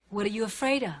What are you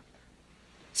afraid of?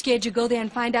 Scared you go there and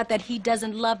find out that he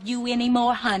doesn't love you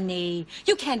anymore, honey.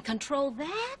 You can't control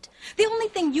that. The only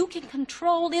thing you can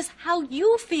control is how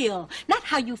you feel. Not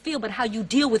how you feel, but how you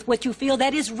deal with what you feel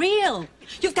that is real.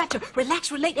 You've got to relax,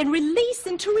 relate, and release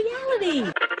into reality.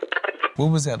 What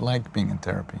was that like being in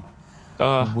therapy?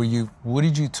 What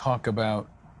did you talk about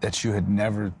that you had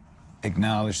never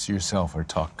acknowledged to yourself or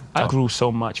talk? I grew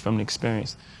so much from the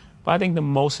experience. But I think the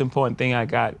most important thing I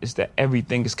got is that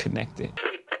everything is connected.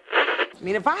 I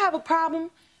mean, if I have a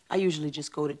problem, I usually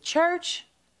just go to church,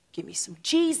 give me some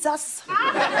Jesus, and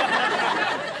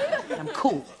I'm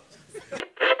cool.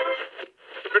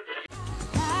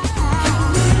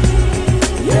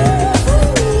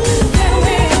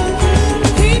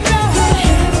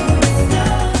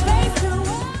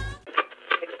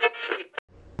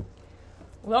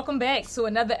 Welcome back to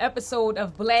another episode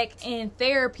of Black in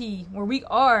Therapy, where we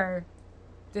are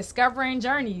discovering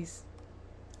journeys,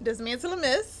 dismantling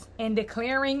myths, and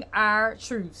declaring our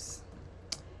truths.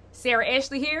 Sarah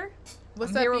Ashley here.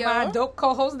 What's I'm up, here with y'all? my dope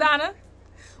co-host Donna.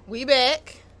 We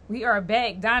back. We are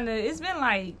back. Donna, it's been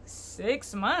like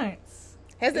 6 months.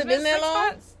 Has it been that 6 long?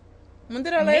 months? When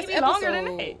did our last Maybe longer episode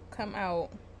than that. come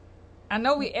out? I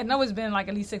know it's been like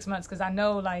at least 6 months because I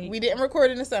know like We didn't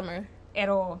record in the summer. at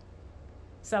all.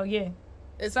 So yeah.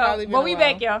 It's probably been a we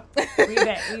while. back, y'all. We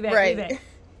back. Right. We back.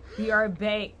 We are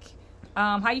back.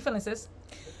 How you feeling, sis?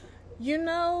 You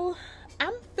know,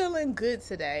 I'm feeling good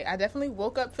today. I definitely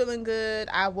woke up feeling good.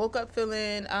 I woke up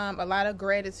feeling a lot of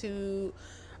gratitude.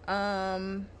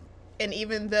 And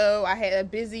even though I had a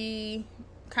busy,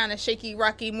 kind of shaky,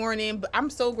 rocky morning, but I'm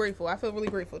so grateful. I feel really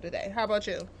grateful today. How about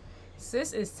you?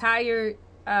 Sis is tired.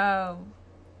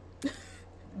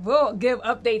 We'll give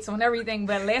updates on everything,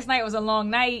 but last night was a long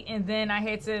night, and then I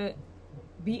had to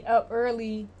be up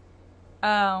early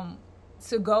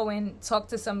to go and talk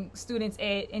to some students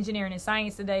at engineering and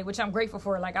science today, which I'm grateful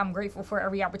for. Like, I'm grateful for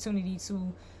every opportunity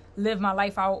to live my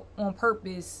life out on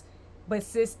purpose. But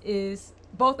sis is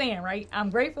both and, right? I'm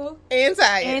grateful And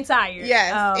tired. and tired.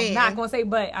 Yes. And. Not gonna say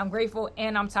but. I'm grateful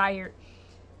and I'm tired.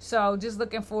 So just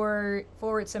looking forward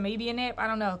to maybe a nap. I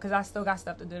don't know, because I still got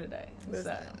stuff to do today.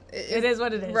 Listen, So it is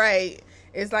what it is. Right.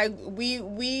 It's like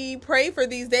we pray for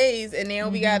these days, and now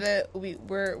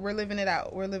we're living it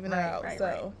out. We're living it out.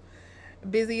 So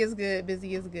busy is good.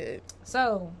 Busy is good.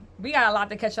 So we got a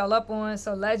lot to catch y'all up on.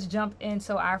 So let's jump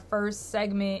into our first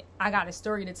segment. I got a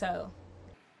story to tell.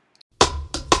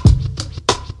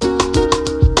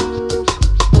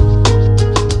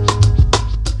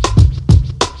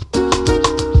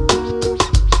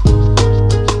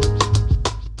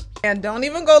 And don't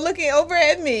even go looking over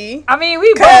at me. I mean,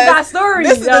 we both got stories,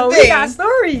 this is though. the We thing. got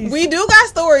stories. We do got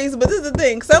stories, but this is the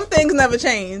thing. Some things never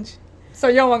change. So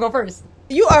you don't want to go first?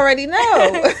 You already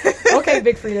know. Okay,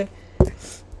 Big Frida.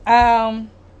 All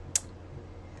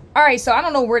right, so I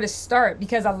don't know where to start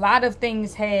because a lot of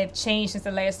things have changed since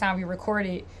the last time we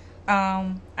recorded.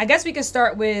 I guess we could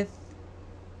start with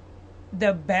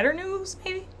the better news,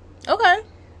 maybe? Okay.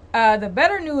 The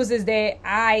better news is that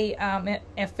I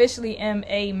officially am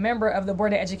a member of the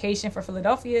Board of Education for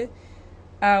Philadelphia,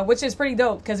 which is pretty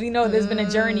dope because we know there's been a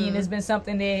journey and it's been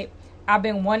something that I've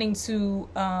been wanting to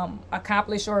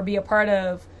accomplish or be a part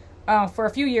of for a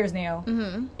few years now.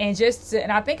 Mm-hmm.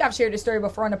 And I think I've shared this story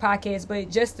before on the podcast, but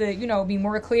just to, be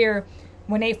more clear,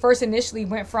 when they first initially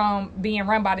went from being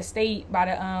run by the state, by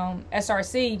the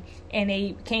SRC, and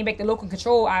they came back to local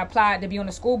control, I applied to be on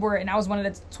the school board, and I was one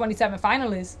of the 27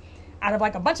 finalists out of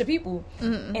like a bunch of people.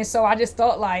 Mm-hmm. And so I just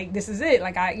thought like, this is it.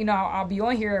 Like I'll be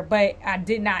on here, but I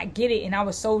did not get it. And I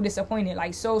was so disappointed,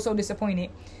 like so disappointed.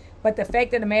 But the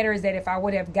fact of the matter is that if I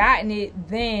would have gotten it,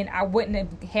 then I wouldn't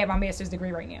have had my master's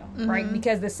degree right now, mm-hmm. right?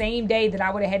 Because the same day that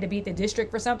I would have had to be at the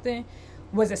district for something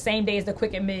was the same day as the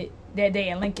quick admit that day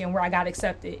in Lincoln where I got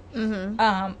accepted.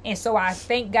 Mm-hmm. And so I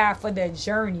thank God for the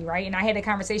journey, right? And I had a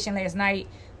conversation last night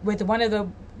with the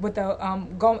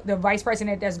vice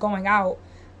president that's going out.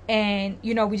 And,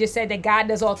 we just said that God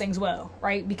does all things well,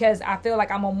 right? Because I feel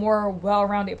like I'm a more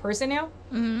well-rounded person now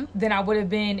mm-hmm. than I would have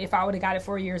been if I would have got it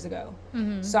 4 years ago.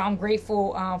 Mm-hmm. So I'm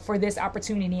grateful for this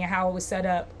opportunity and how it was set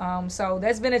up. So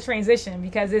that's been a transition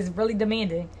because it's really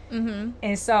demanding. Mm-hmm.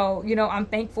 And so, I'm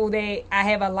thankful that I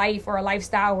have a life or a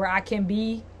lifestyle where I can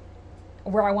be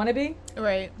where I want to be.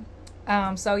 Right.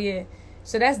 So, yeah.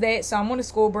 So that's that. So I'm on the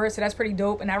school board, so that's pretty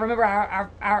dope. And I remember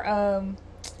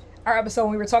our episode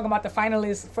when we were talking about the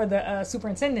finalists for the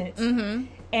superintendents, mm-hmm.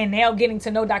 and now getting to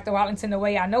know Dr. Wallington the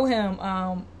way I know him,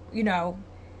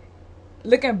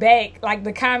 looking back, like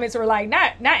the comments were like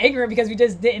not ignorant because we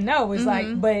just didn't know. It's mm-hmm.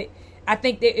 like, but I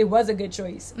think that it was a good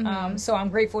choice. Mm-hmm. So I'm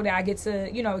grateful that I get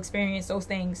to experience those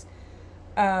things.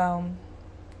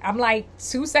 I'm like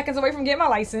 2 seconds away from getting my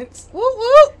license. Whoop,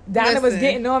 whoop. Donna was Listen.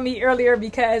 getting on me earlier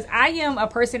because I am a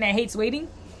person that hates waiting.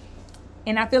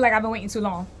 And I feel like I've been waiting too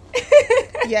long.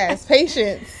 Yes,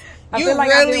 patience. I You feel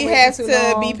like I've been really waiting have too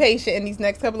to long. be patient in these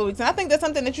next couple of weeks. And I think that's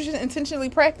something that you should intentionally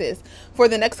practice for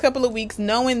the next couple of weeks,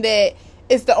 knowing that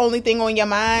it's the only thing on your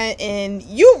mind and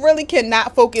you really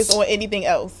cannot focus on anything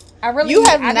else. I want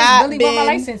want my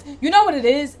license. You know what it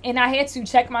is? And I had to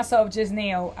check myself just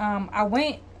now. I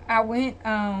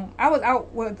was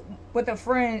out with a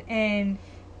friend and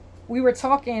we were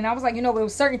talking. I was like, there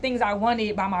was certain things I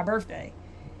wanted by my birthday.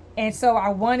 And so I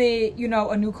wanted,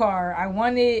 a new car. I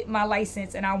wanted my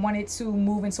license, and I wanted to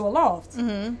move into a loft.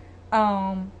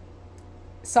 Mm-hmm.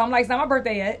 So I'm like, it's not my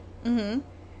birthday yet. Mm-hmm.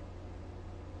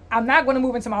 I'm not going to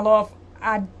move into my loft,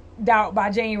 I doubt,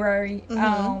 by January.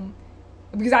 Mm-hmm.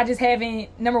 Because I just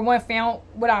haven't, number one, found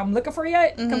what I'm looking for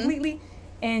yet completely.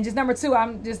 And just number two,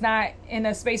 I'm just not in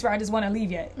a space where I just want to leave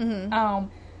yet. Mm-hmm.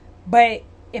 But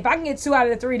if I can get 2 out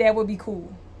of the 3, that would be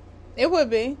cool. It would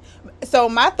be. So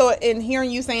my thought in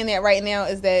hearing you saying that right now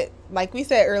is that, like we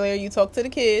said earlier, you talked to the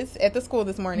kids at the school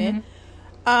this morning.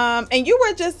 Mm-hmm. And you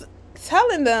were just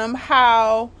telling them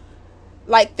how,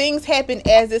 like, things happen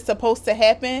as it's supposed to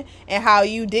happen, and how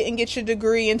you didn't get your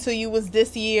degree until you was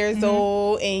this years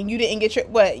old, and you didn't get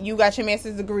you got your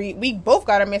master's degree. We both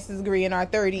got our master's degree in our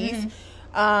 30s.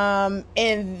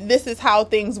 And this is how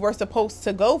things were supposed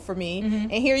to go for me.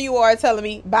 And here you are telling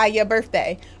me by your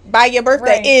birthday Right.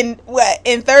 in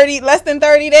less than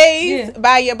 30 days,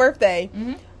 by your birthday.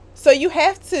 So you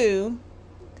have to.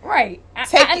 Right.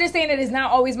 I understand that it's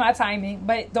not always my timing,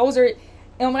 but those are,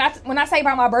 and when I say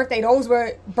about my birthday, those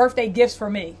were birthday gifts for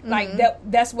me. Like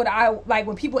that's what I like.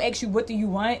 When people ask you, what do you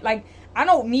want? Like, I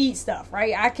don't need stuff,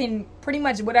 right? I can pretty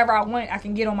much whatever I want, I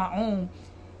can get on my own.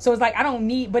 So it's like, I don't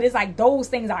need, but it's like those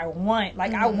things I want.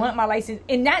 Like, I want my license,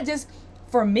 and not just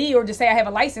for me or just say I have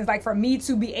a license, like for me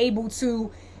to be able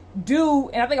to do,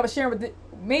 and I think I was sharing with,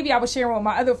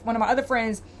 with one of my other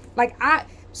friends, like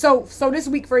so this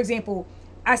week, for example,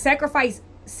 I sacrificed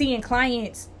seeing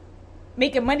clients,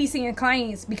 making money seeing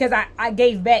clients, because I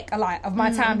gave back a lot of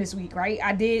my time this week, right?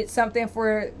 I did something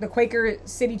for the Quaker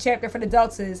City chapter for the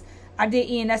Deltas. I did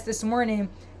ENS this morning.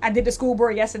 I did the school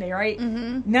board yesterday, right?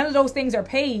 None of those things are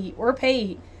paid. Were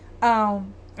paid.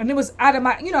 And it was out of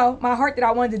my, my heart that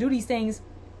I wanted to do these things.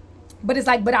 But it's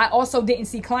like, but I also didn't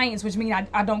see clients, which means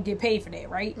I don't get paid for that,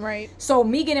 right? Right. So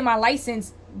me getting my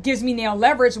license gives me now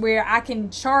leverage where I can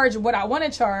charge what I want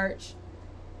to charge,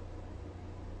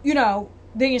 the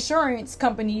insurance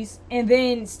companies, and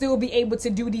then still be able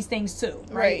to do these things too,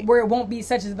 right? Where it won't be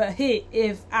such as a hit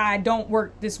if I don't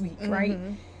work this week, right?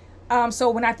 So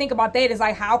when I think about that, it's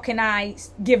like, how can I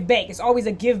give back? It's always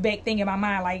a give back thing in my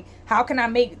mind. Like, how can I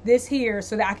make this here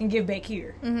so that I can give back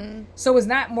here? So it's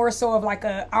not more so of like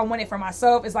I want it for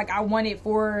myself. It's like, I want it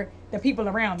for the people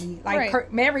around me.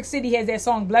 Like Maverick City has that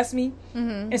song, Bless Me.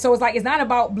 And so it's like, it's not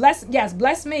about bless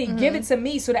me. Give it to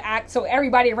me so that so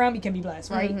everybody around me can be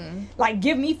blessed, right? Like,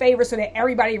 give me favors so that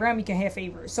everybody around me can have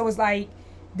favors. So it's like,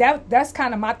 that's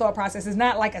kind of my thought process. It's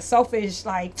not like a selfish,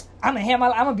 like, I'm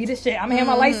gonna be this shit, I'm gonna have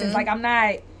my license. Like, I'm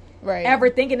not ever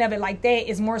thinking of it like that.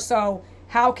 It's more so,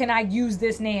 how can I use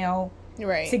this now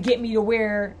to get me to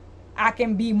where I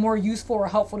can be more useful or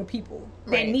helpful to people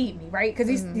that need me, right?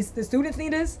 Because the students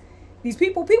need us. These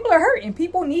people are hurting.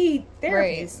 People need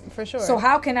therapists, for sure. So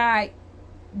how can I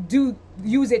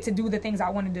use it to do the things I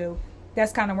want to do?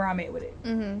 That's kind of where I'm at with it.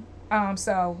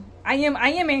 So I am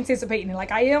anticipating it.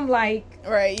 Like, I am like, you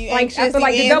like, I feel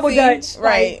like the double dutch,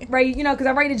 right? Because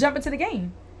I'm ready to jump into the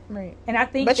game, right? And I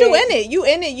think, but you in it.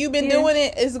 You've been doing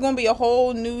it. It's gonna be a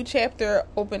whole new chapter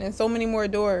opening so many more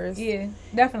doors. Yeah,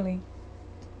 definitely.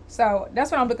 So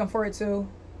that's what I'm looking forward to.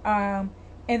 And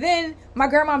then my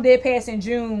grandmom did pass in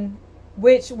June,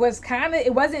 which was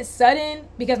it wasn't sudden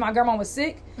because my grandma was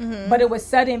sick, but it was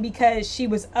sudden because she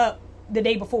was up the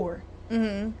day before.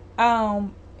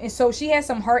 And so she had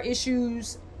some heart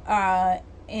issues,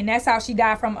 and that's how she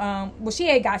died from, she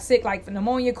had got sick, like, for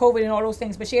pneumonia, COVID, and all those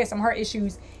things, but she had some heart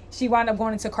issues. She wound up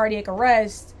going into cardiac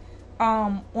arrest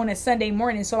on a Sunday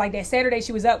morning. So, like, that Saturday,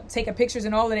 she was up taking pictures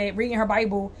and all of that, reading her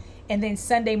Bible, and then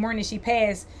Sunday morning, she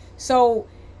passed. So,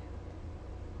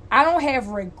 I don't have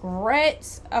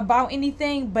regrets about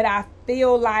anything, but I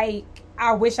feel like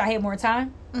I wish I had more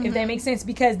time, if that makes sense,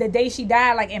 because the day she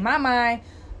died, like, in my mind,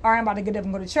 all right, I'm about to get up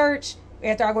and go to church.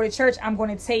 After I go to church, I'm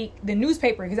going to take the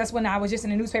newspaper, because that's when I was just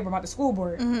in the newspaper about the school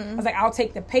board. I was like, I'll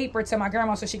take the paper to my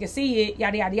grandma so she could see it,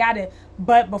 yada, yada, yada.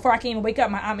 But before I can even wake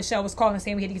up, my Aunt Michelle was calling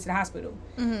saying we had to get to the hospital.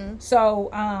 So,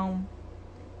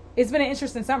 it's been an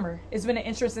interesting summer. It's been an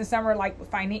interesting summer, like,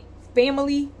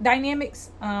 family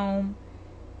dynamics.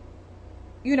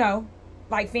 You know,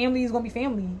 like family is gonna be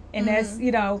family, and that's,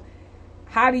 you know,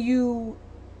 how do you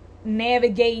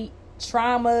navigate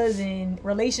traumas and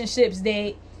relationships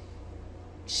that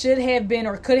should have been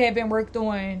or could have been worked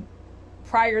on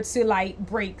prior to like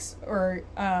breaks or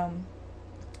I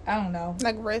don't know,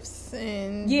 like rifts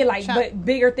and but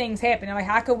bigger things happen. Like,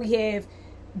 how could we have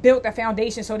built a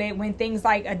foundation so that when things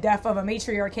like a death of a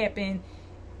matriarch happen,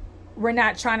 we're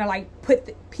not trying to like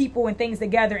put people and things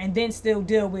together and then still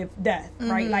deal with death,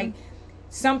 right? Like,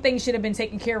 some things should have been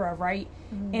taken care of, right?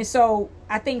 And so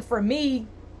I think for me,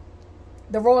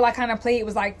 the role I kind of played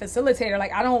was like facilitator.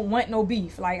 Like, I don't want no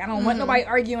beef. Like, I don't want nobody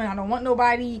arguing. I don't want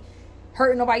nobody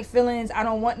hurting nobody's feelings. I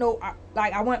don't want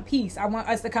I want peace. I want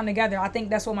us to come together. I think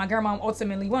that's what my grandma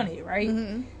ultimately wanted,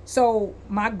 right? So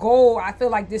my goal, I feel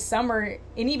like this summer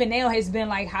and even now, has been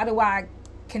like, how do I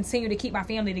continue to keep my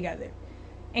family together?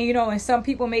 And, you know, and some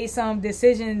people made some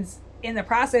decisions in the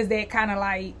process that kind of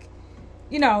like,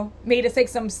 you know, made us had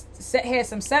some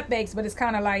setbacks, but it's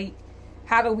kind of like,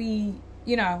 how do we,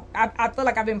 you know, I feel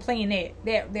like I've been playing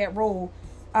that role,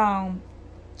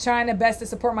 trying the best to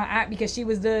support my aunt, because she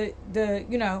was the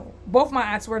you know, both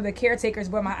my aunts were the caretakers,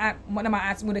 but one of my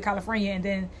aunts moved to California, and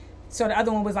then so the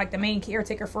other one was like the main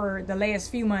caretaker for the last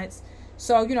few months.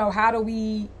 So, you know, how do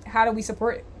we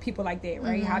support people like that,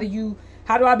 right? How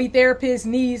do I be therapist,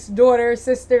 niece, daughter,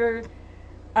 sister,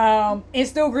 and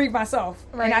still grieve myself?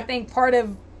 Right. And I think part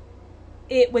of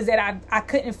it was that I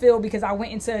couldn't feel because I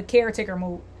went into caretaker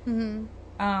mode.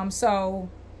 So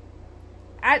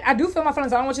I do feel my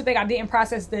feelings. I don't want you to think I didn't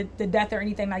process the death or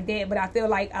anything like that, but I feel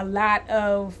like a lot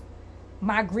of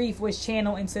my grief was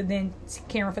channeled into then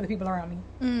caring for the people around me.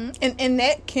 And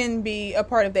that can be a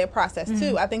part of that process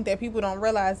too. I think that people don't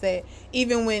realize that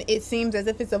even when it seems as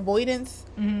if it's avoidance,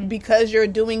 because you're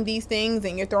doing these things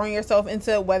and you're throwing yourself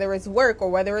into, whether it's work or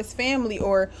whether it's family,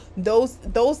 or those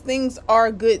things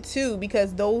are good too,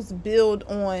 because those build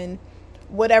on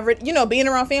whatever, you know, being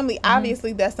around family.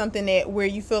 Obviously that's something that where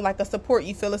you feel like a support,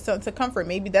 you feel a sense of comfort.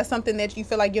 Maybe that's something that you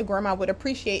feel like your grandma would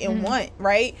appreciate and want,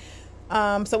 right?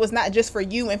 So it's not just for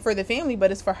you and for the family,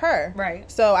 but it's for her.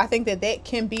 Right. So I think that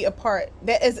can be a part,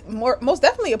 that is most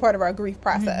definitely a part of our grief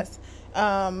process.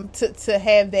 To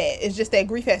have that. It's just that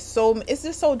grief it's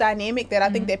just so dynamic that I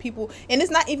think that people, and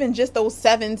it's not even just those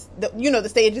the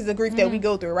stages of grief that we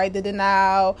go through, right? The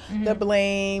denial, the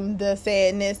blame, the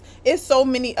sadness. It's so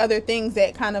many other things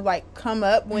that kind of like come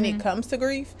up when it comes to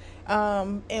grief.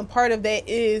 And part of that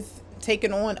is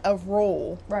taking on a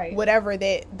role, right? Whatever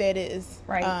that is,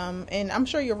 right? And I'm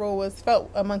sure your role was felt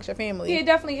amongst your family. Yeah, it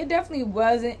definitely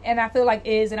wasn't, and I feel like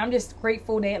is, and I'm just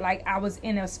grateful that like I was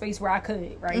in a space where I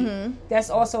could, right?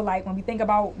 That's also like when we think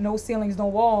about no ceilings, no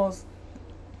walls,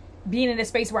 being in a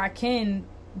space where I can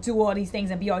do all these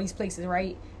things and be all these places,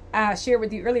 right? I shared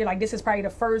with you earlier, like this is probably the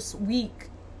first week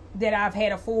that I've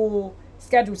had a full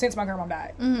schedule since my grandma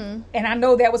died, and I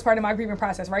know that was part of my grieving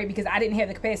process, right? Because I didn't have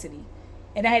the capacity.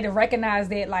 And I had to recognize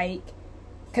that, like,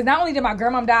 because not only did my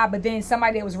grandma die, but then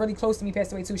somebody that was really close to me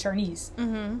passed away too, Sharnice.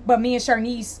 But me and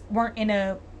Sharnice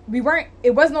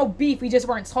it was no beef, we just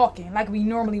weren't talking like we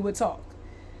normally would talk.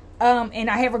 And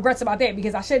I have regrets about that,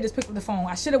 because I should have just picked up the phone.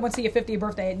 I should have went to your 50th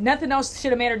birthday. Nothing else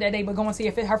should have mattered that day but going to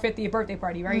her 50th birthday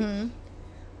party, right?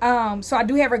 So I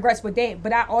do have regrets with that,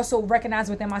 but I also recognize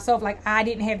within myself, like, I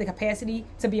didn't have the capacity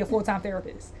to be a full-time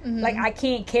therapist. Like, I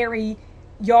can't carry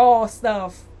y'all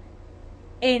stuff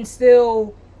and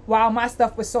still, while my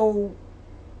stuff was so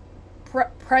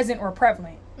present or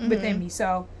prevalent within me.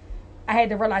 So I had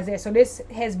to realize that. So this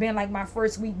has been like my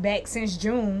first week back since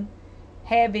June,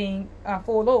 having a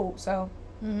full load. So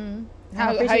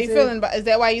how you feeling? Is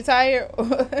that why you tired?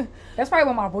 That's probably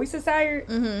when my voice is tired.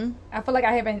 I feel like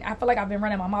I've been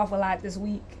running my mouth a lot this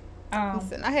week.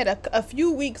 Listen, I had a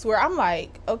few weeks where I'm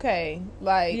like, okay,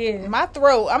 like my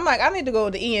throat, I'm like, I need to go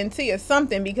to ENT or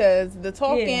something, because the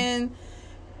talking,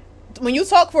 when you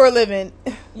talk for a living,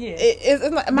 it's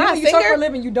like, when you talk for a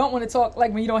living, you don't want to talk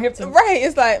like when you don't have to. Right.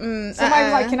 It's like,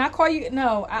 somebody's like, can I call you?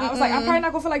 No. I was like, I'm probably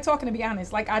not gonna feel like talking, to be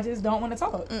honest. Like, I just don't want to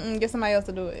talk. Get somebody else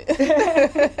to do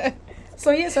it.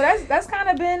 So that's kind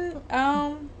of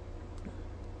been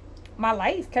my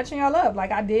life, catching y'all up.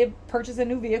 Like, I did purchase a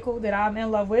new vehicle that I'm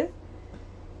in love with.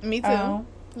 Me too.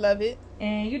 Love it.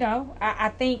 And, you know, I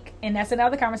think, and that's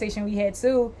another conversation we had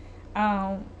too,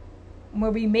 where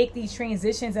we make these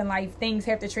transitions in life, things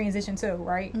have to transition too,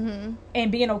 right?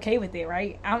 And being okay with it,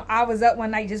 right? I was up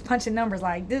one night just punching numbers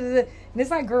like, and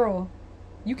it's like, girl,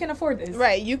 you can afford this,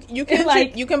 right? You can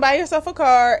like, you can buy yourself a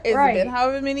car. It's been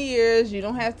however many years. You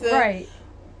don't have to, right?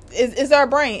 it's our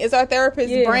brain. It's our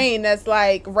therapist's brain that's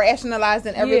like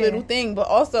rationalizing every little thing. But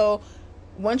also,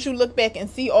 once you look back and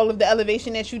see all of the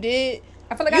elevation that you did,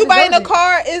 I feel like you buying a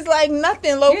car is like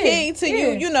nothing low key to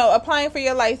you. You know, applying for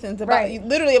your license,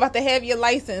 literally about to have your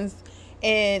license,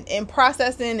 and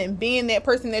processing and being that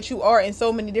person that you are in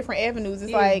so many different avenues.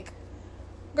 It's like,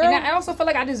 girl, and I also feel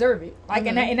like I deserve it. Like,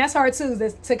 and that's hard too.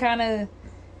 To kind of,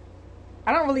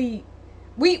 I don't really.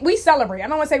 We celebrate. I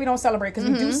don't want to say we don't celebrate, because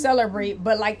we do celebrate,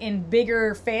 but like in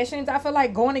bigger fashions, I feel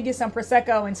like going to get some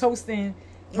Prosecco and toasting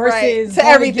versus to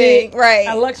everything,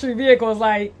 a luxury vehicle is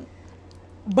like,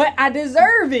 but I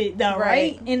deserve it though,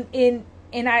 right? And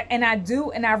I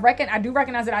do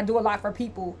recognize that I do a lot for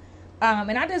people,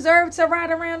 and I deserve to ride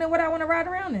around in what I want to ride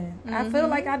around in. I feel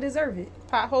like I deserve it,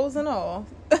 potholes and all.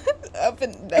 up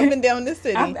and down the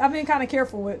city. I've been kind of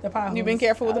careful with the potholes. You've been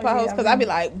careful with the potholes, because I'd be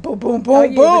like, boom, boom,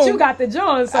 boom, boom. But you got the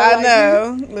joints. So I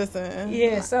know. Listen.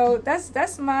 Yeah. So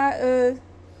that's my.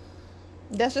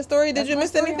 That's your story. Did you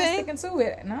miss anything? I'm sticking to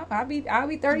it. No, I'll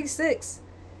be 36.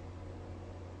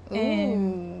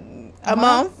 In a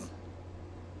month.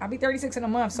 I'll be 36 in a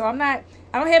month. So I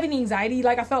don't have any anxiety.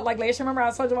 Like I felt like last year. Remember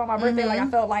I told you about my birthday? Like I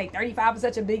felt like 35 is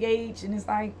such a big age, and it's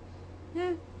like,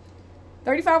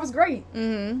 35 was great.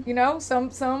 You know,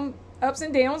 some ups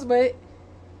and downs, but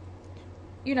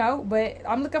but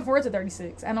I'm looking forward to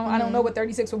 36. I don't know what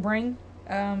 36 will bring.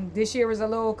 This year was a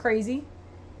little crazy,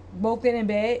 both good and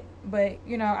bad, but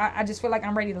I just feel like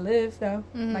I'm ready to live though.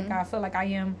 Like I feel like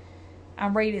I'm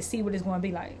ready to see what it's going to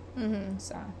be like.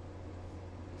 So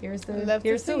here's to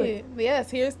it. Yes,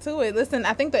 here's to it. Listen,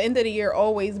 I think the end of the year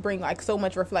always bring like so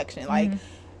much reflection, like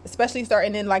especially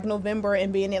starting in like November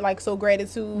and being in like so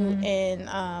gratitude. And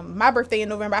my birthday in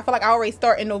November, I feel like I always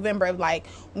start in November of like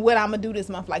what I'm gonna do this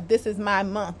month, like this is my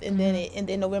month, and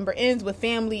then November ends with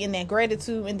family and that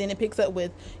gratitude, and then it picks up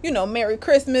with Merry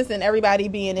Christmas and everybody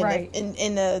being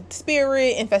in the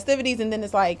spirit and festivities, and then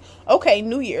it's like, okay,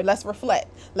 New Year, let's reflect,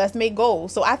 let's make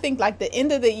goals. So I think like the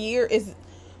end of the year is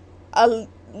a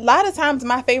lot of times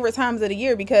my favorite times of the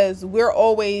year, because we're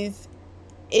always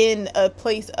in a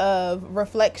place of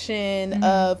reflection,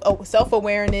 of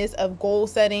self-awareness, of goal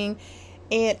setting.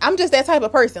 And I'm just that type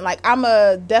of person. Like I'm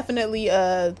definitely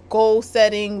a goal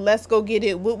setting, let's go get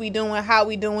it, what we doing, how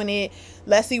we doing it,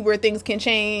 let's see where things can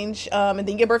change, and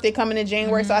then your birthday coming in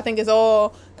January. So I think it's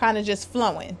all kind of just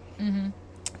flowing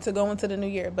to go into the new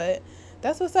year. But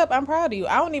that's what's up. I'm proud of you.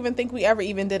 I don't even think we ever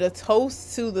even did a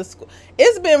toast to the school.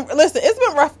 It's been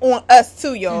rough on us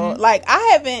too, y'all. Like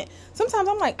sometimes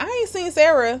I'm like, I ain't seen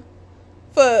Sarah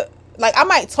for, like, I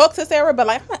might talk to Sarah, but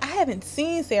like I haven't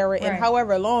seen Sarah in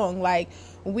however long. Like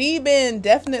we've been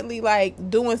definitely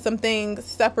like doing some things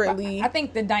separately. I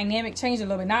think the dynamic changed a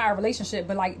little bit, not our relationship,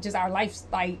 but like just our lives.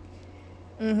 Like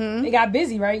it got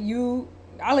busy, right?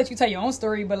 I'll let you tell your own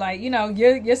story, but like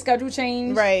your schedule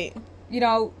changed, right?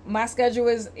 My schedule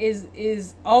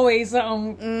is always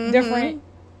something different.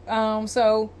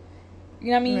 So you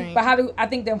know what I mean? Right. But I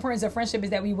think the importance of friendship is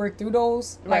that we work through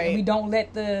those. Like we don't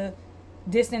let the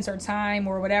distance or time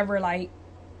or whatever like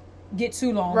get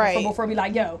too long before we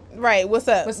like, yo. Right. What's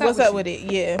up with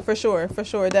it? Yeah, for sure,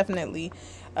 definitely.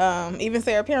 Even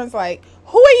Sarah's parents like,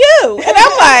 who are you? And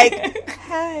I'm like,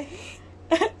 hi.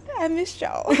 I missed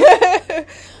y'all.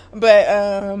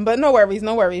 But no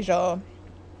worries, y'all.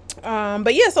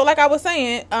 But yeah, so like I was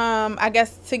saying, I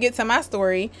guess to get to my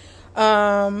story,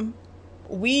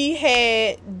 we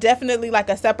had definitely like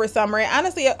a separate summer. And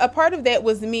honestly, a part of that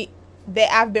was me, that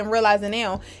I've been realizing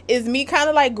now, is me kind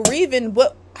of like grieving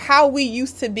how we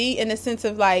used to be, in the sense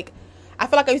of like, I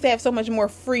feel like I used to have so much more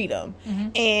freedom.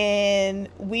 And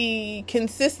we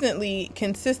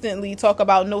consistently talk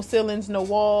about no ceilings, no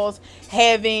walls,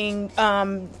 having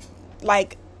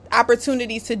like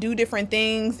opportunities to do different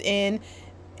things, and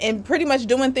pretty much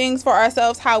doing things for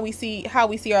ourselves how we see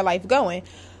our life going.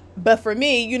 But for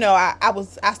me,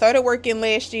 I started working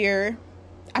last year.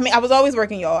 I mean, I was always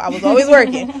working, y'all. I was always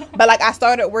working. But like I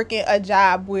started working a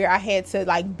job where I had to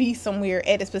like be somewhere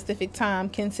at a specific time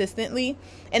consistently.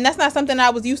 And that's not something I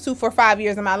was used to for 5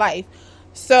 years of my life.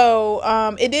 So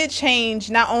it did change,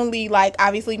 not only like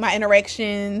obviously my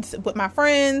interactions with my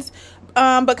friends,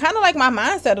 but kind of like my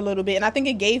mindset a little bit. And I think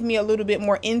it gave me a little bit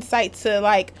more insight to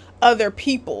like other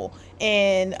people,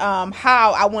 and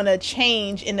how I want to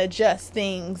change and adjust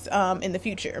things in the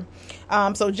future.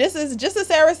 So just as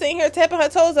Sarah sitting here tapping her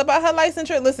toes about her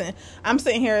licensure, listen, I'm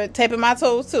sitting here tapping my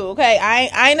toes too. Okay,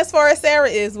 I ain't as far as Sarah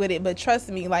is with it, but trust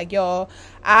me, like y'all,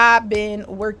 I've been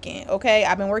working. Okay,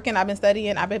 I've been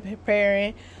studying, I've been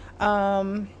preparing.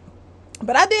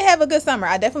 But I did have a good summer.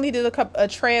 I definitely did a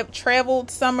traveled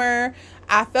summer.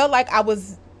 I feel like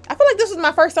this was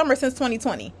my first summer since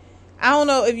 2020. I don't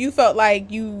know if you felt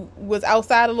like you was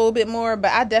outside a little bit more,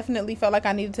 but I definitely felt like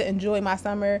I needed to enjoy my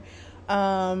summer.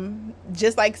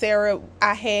 Just like Sarah,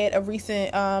 I had a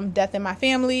recent death in my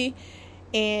family,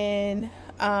 and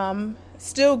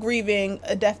still grieving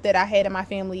a death that I had in my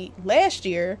family last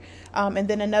year, and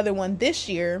then another one this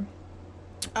year.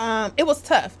 It was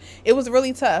tough. It was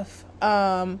really tough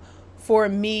for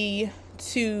me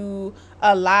to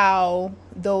allow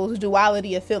those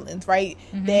duality of feelings, right?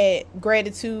 That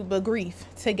gratitude but grief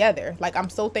together. Like, I'm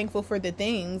so thankful for the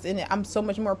things, and I'm so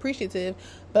much more appreciative,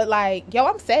 but like, yo,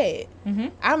 I'm sad.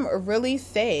 I'm really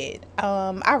sad.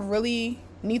 I really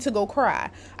need to go cry.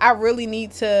 I really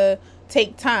need to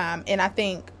take time, and I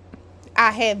think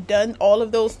I have done all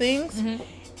of those things,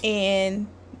 and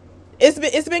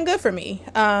it's been good for me.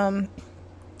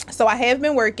 So I have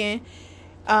been working.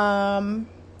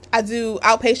 I do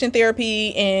outpatient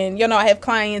therapy, and I have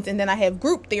clients, and then I have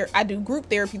I do group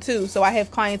therapy too. So I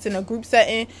have clients in a group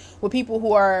setting with people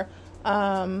who are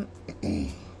a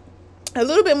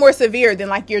little bit more severe than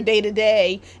like your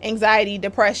day-to-day anxiety,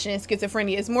 depression,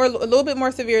 schizophrenia. It's a little bit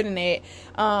more severe than that.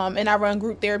 And I run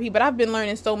group therapy, but I've been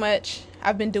learning so much.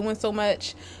 I've been doing so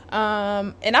much.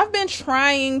 And I've been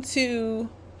trying to,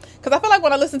 because I feel like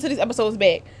when I listen to these episodes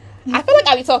back, I feel like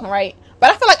I be talking right,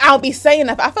 but I feel like I don't be saying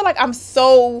enough. I feel like I'm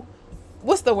so,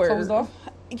 what's the word? Closed off?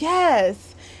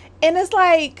 Yes. And it's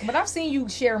like, But I've seen you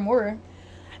share more.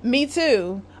 Me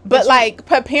too. But like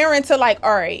preparing to like,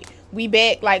 all right, we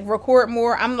back, like record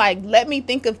more. I'm like, let me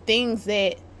think of things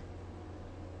that,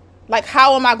 like,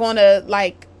 how am I going to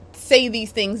like say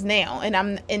these things now?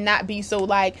 And not be so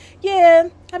like, yeah,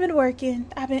 I've been working.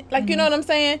 I've been like, you know what I'm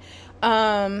saying?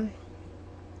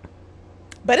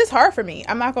 But it's hard for me.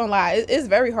 I'm not going to lie. It's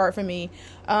very hard for me.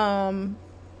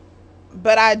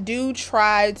 But I do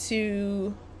try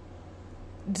to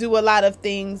do a lot of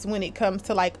things when it comes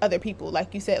to like other people.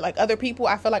 Like you said, like other people,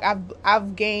 I feel like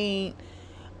I've gained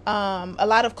a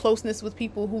lot of closeness with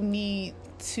people who need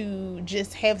to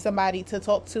just have somebody to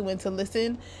talk to and to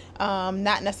listen,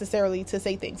 not necessarily to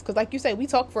say things. Because like you say, we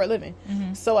talk for a living.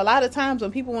 So a lot of times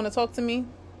when people want to talk to me,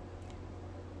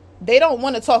 they don't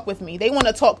want to talk with me. They want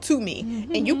to talk to me.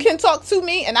 And you can talk to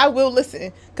me and I will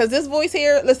listen. Because this voice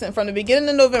here, listen, from the beginning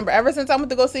of November, ever since I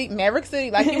went to go see Maverick City,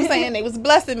 like you were saying, they was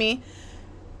blessing me.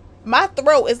 My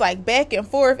throat is like back and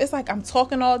forth. It's like I'm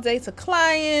talking all day to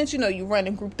clients. You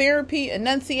running group therapy,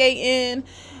 enunciating.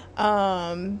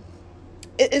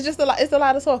 It's just a lot. It's a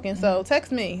lot of talking. So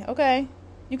text me, okay?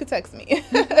 You can text me.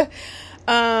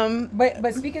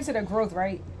 But speaking to the growth,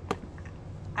 right?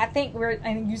 I think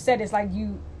and you said it's like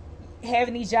you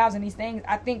having these jobs and these things.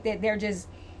 I think that it's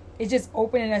just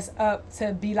opening us up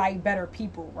to be like better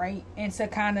people, right? And to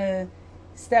kind of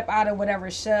step out of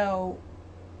whatever shell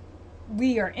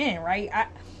we are in, right?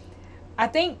 I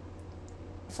think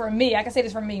for me, I can say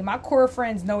this for me, my core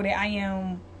friends know that I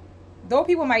am, though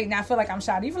people might not feel like I'm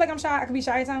shy. Do you feel like I'm shy? I can be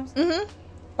shy at times.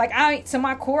 Like to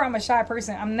my core, I'm a shy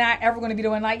person. I'm not ever going to be the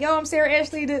one like, yo, I'm Sarah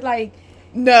Ashley. Like,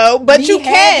 no, but you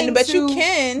can.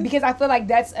 Because I feel like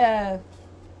that's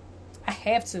I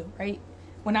have to, right?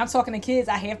 When I'm talking to kids,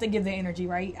 I have to give the energy,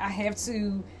 right? I have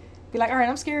to be like, all right,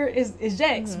 I'm scared. It's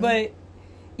Jax, but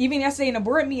even yesterday in the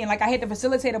board meeting, like I had to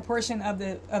facilitate a portion of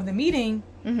the meeting,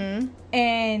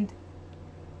 and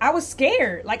I was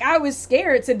scared. Like I was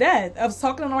scared to death of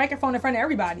talking on the microphone in front of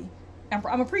everybody.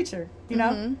 I'm a preacher, you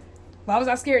know. Well, I was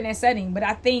not scared in that setting, but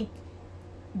I think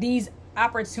these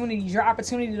opportunities, your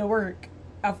opportunity to work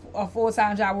a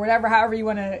full-time job, whatever, however you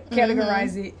want to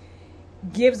categorize it,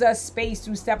 gives us space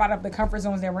to step out of the comfort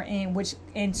zones that we're in, which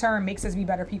in turn makes us be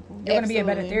better people. You're going to be a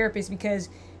better therapist because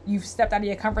you've stepped out of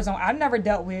your comfort zone. I've never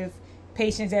dealt with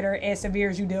patients that are as severe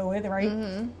as you deal with, right?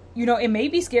 It may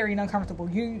be scary and uncomfortable.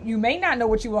 You may not know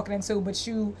what you're walking into, but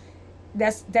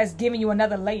that's giving you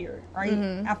another layer, right?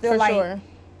 I feel like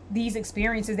these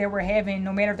experiences that we're having,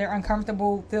 no matter if they're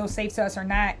uncomfortable, feel safe to us or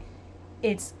not,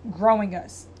 it's growing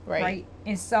us, right?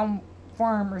 In some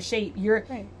form or shape.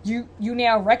 You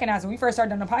now recognize, when we first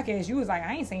started on the podcast, you was like,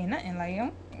 I ain't saying nothing,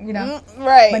 like,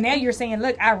 right. But now you're saying,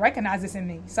 look, I recognize this in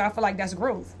me, so I feel like that's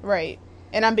growth, right?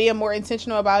 And I'm being more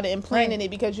intentional about it and planning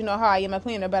it, because you know how I am a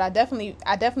planner. But I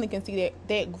definitely can see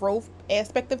that growth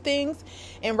aspect of things,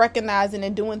 and recognizing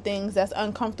and doing things that's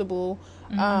uncomfortable.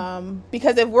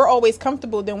 Because if we're always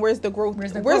comfortable, then where's the growth?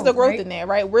 Where's the growth right? In there,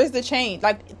 right? Where's the change?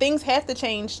 Like, things have to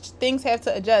change, things have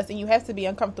to adjust, and you have to be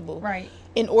uncomfortable, right,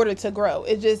 in order to grow.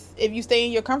 It's just, if you stay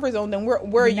in your comfort zone, then where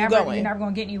are you going? You're never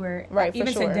going to get anywhere, right?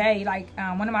 Even today, like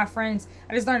one of my friends,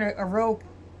 I just learned a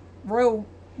real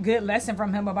good lesson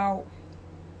from him about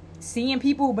seeing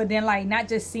people, but then like not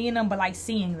just seeing them, but like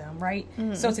seeing them, right?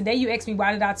 So today you asked me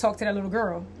why did I talk to that little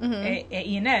girl at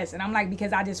ENS, and I'm like,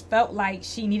 because I just felt like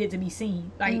she needed to be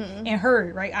seen, like and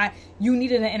heard, right? You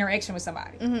needed an interaction with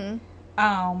somebody, and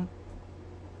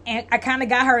I kind of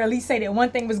got her to at least say that one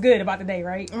thing was good about the day,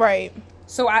 right? Right.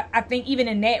 So I think even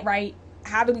in that, right,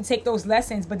 how do we take those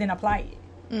lessons but then apply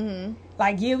it?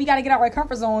 Like, yeah, we got to get out of our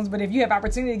comfort zones, but if you have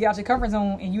opportunity to get out your comfort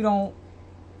zone and you don't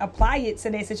apply it to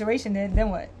that situation, then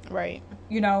what? Right.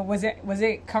 You know, was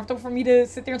it comfortable for me to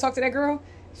sit there and talk to that girl?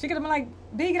 She could have been like,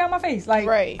 "Big, get out my face!" Like,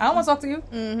 right. I don't want to talk to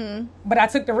you. But I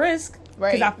took the risk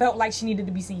because I felt like she needed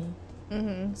to be seen.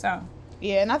 So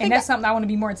yeah, and I think that's something I want to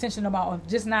be more intentional about. Of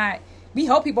just not. We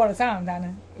help people all the time,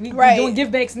 Donna. We doing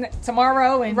give backs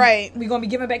tomorrow, and we're gonna be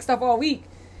giving back stuff all week.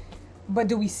 But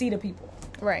do we see the people?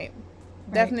 Right.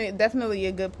 Definitely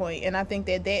a good point, and I think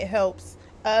that helps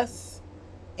us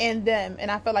and them, and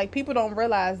I feel like people don't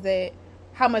realize that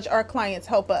how much our clients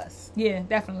help us. Yeah,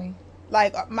 definitely.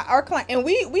 Like our client, and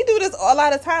we do this a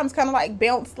lot of times, kind of like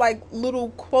bounce like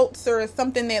little quotes or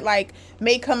something that like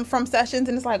may come from sessions,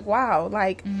 and it's like, wow,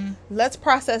 like let's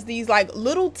process these like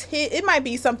little it might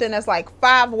be something that's like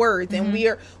 5 words, and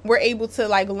we're able to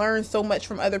like learn so much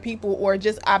from other people, or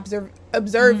just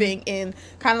observing and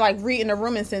kind of like reading the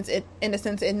room in a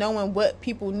sense and knowing what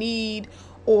people need,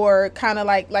 or kind of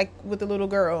like with the little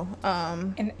girl.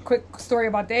 And quick story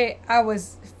about that, I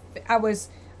was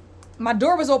my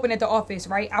door was open at the office,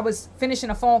 right? I was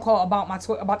finishing a phone call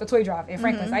about the toy drive in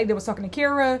Franklin. I either was talking to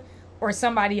Kira or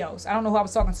somebody else. I don't know who I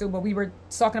was talking to, but we were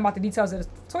talking about the details of the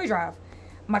toy drive.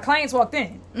 My clients walked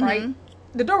in, right?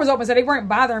 The door was open, so they weren't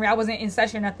bothering me. I wasn't in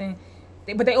session or nothing,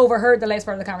 but they overheard the last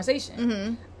part of the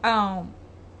conversation.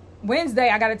 Wednesday,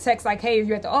 I got a text like, "Hey, are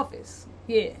you at the office?"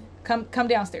 "Yeah, come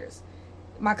downstairs."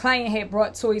 My client had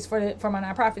brought toys for my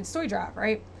nonprofit toy drive,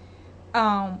 right?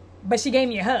 But she gave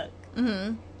me a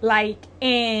hug. Like,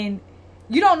 and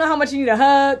you don't know how much you need a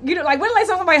hug. You don't, like, when the last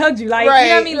time somebody hugged you? Like, you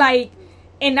know what I mean? Like,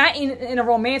 and not in a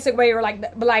romantic way, or like,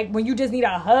 but like when you just need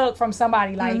a hug from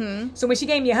somebody. Like, so when she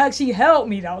gave me a hug, she held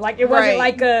me though. Like, it wasn't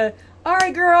like all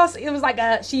right, girls. It was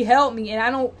like she held me, and I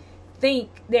don't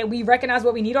think that we recognize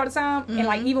what we need all the time. And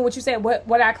like, even what you said, what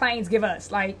our clients give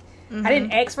us. Like, I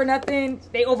didn't ask for nothing.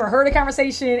 They overheard the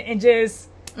conversation and just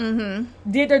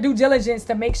did their due diligence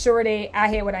to make sure that I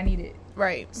had what I needed.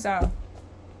 Right. So.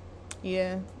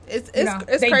 Yeah, it's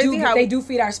crazy how they do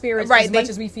feed our spirits as much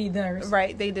as we feed theirs.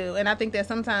 Right, they do, and I think that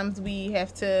sometimes we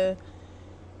have to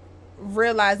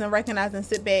realize and recognize and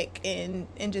sit back and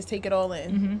just take it all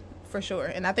in, for sure.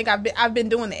 And I think I've been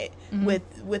doing that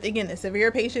with again the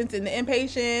severe patients and the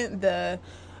inpatient, the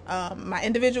my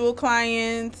individual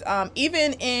clients,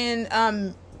 even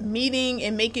in meeting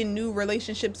and making new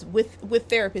relationships with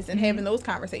therapists and having those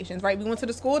conversations. Right, we went to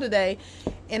the school today,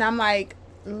 and I'm like,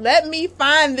 let me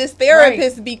find this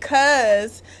therapist,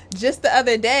 because just the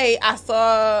other day I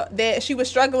saw that she was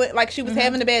struggling, like she was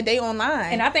having a bad day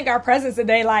online. And I think our presence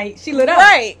today, like, she lit up.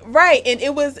 Right. And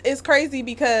it's crazy,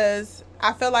 because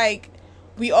I feel like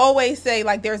we always say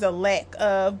like there's a lack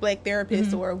of Black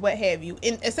therapists or what have you.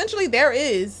 And essentially there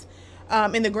is,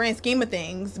 in the grand scheme of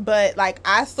things. But like,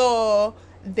 I saw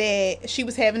that she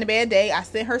was having a bad day. I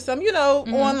sent her some,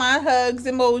 online hugs,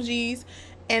 emojis.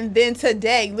 And then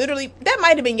today, literally, that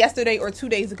might have been yesterday or 2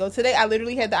 days ago. Today, I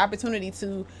literally had the opportunity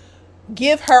to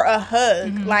give her a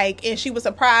hug. Like, and she was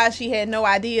surprised. She had no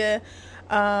idea.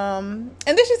 And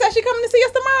then she said she's coming to see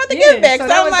us tomorrow at the give back. So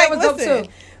I'm like,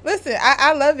 listen,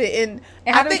 I love it. And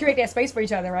how do we create that space for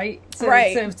each other, right?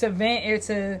 To vent or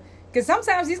to, because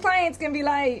sometimes these clients can be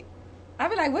like, I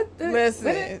be like, what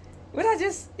I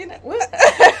just, what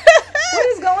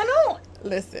is going on?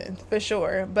 Listen, for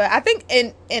sure. But I think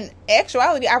in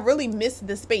actuality, I really miss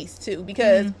the space too,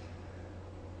 because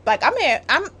like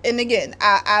and again,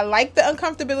 I like the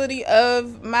uncomfortability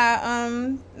of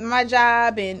my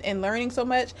job and learning so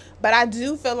much, but I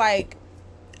do feel like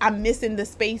I'm missing the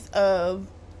space of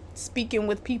speaking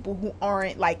with people who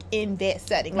aren't like in that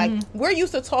setting. Like, we're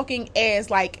used to talking as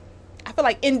like, I feel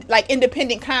like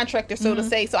independent contractor, so to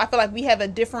say. So I feel like we have a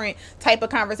different type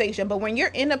of conversation. But when you're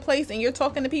in a place and you're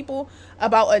talking to people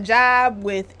about a job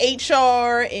with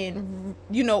HR and,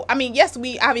 yes,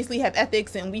 we obviously have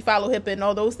ethics and we follow HIPAA and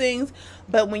all those things.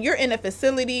 But when you're in a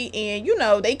facility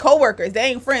and, they coworkers, they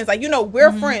ain't friends. Like,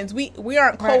 we're friends. We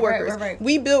aren't coworkers. Right.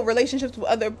 We build relationships with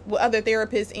other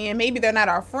therapists, and maybe they're not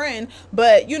our friend,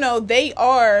 but, they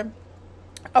are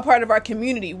a part of our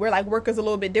community where like work is a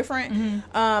little bit different.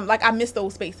 Like, I miss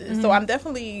those spaces. So I'm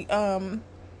definitely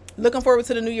looking forward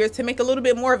to the New Year's to make a little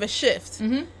bit more of a shift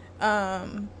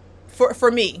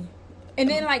for me. And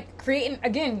then like creating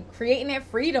that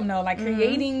freedom though, like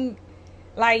creating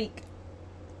like,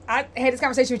 I had this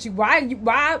conversation with you.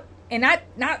 Why, and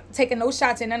not taking no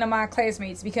shots at none of my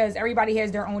classmates because everybody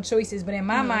has their own choices. But in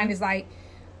my mind, it's like,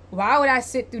 why would I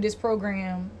sit through this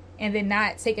program and then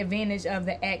not take advantage of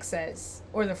the access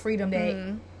or the freedom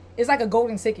that it's like a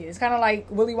golden ticket. It's kind of like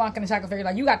Willy Wonka and the Chocolate Factory.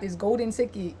 Like, you got this golden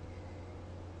ticket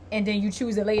and then you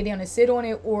choose to lay it down and sit on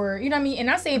it, or, you know what I mean? And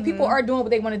I'm saying people are doing what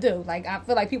they want to do. Like, I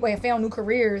feel like people have found new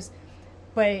careers,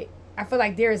 but I feel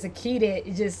like there is a key that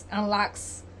it just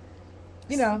unlocks,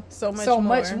 you know, so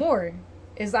much more.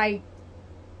 It's like,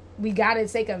 we got to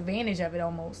take advantage of it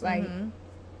almost. Like,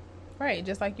 right.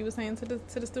 Just like you were saying to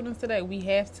the students today, we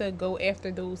have to go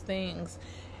after those things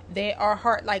that our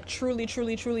heart, like, truly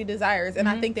desires. And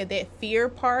I think that fear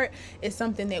part is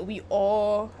something that we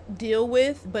all deal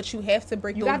with, but you have to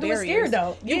break those barriers. You gotta do it scared,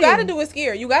 though. You gotta do it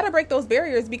scared. You gotta break those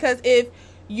barriers, because if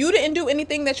you didn't do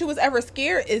anything that you was ever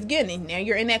scared, is getting now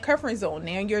you're in that comfort zone.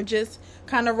 Now you're just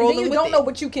kind of rolling with it. You don't know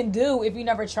what you can do if you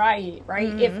never try it,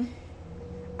 right? If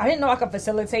I didn't know I could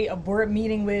facilitate a board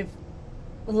meeting with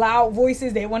loud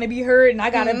voices that want to be heard, and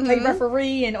I gotta play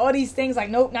referee and all these things,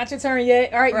 like, nope, not your turn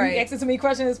yet. All right, you asking too many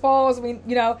questions, pause. You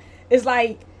know, it's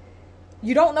like,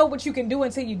 you don't know what you can do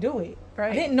until you do it.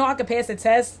 Right. I didn't know I could pass a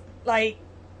test, like,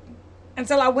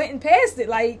 until I went and passed it.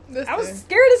 Like, I was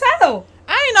scared as hell.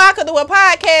 I didn't know I could do a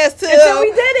podcast until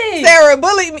we did it. Sarah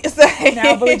bullied me.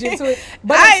 Now I bullied you to it.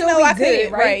 But I didn't know I did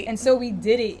it, right? Until we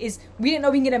did it. We didn't know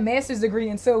we can get a master's degree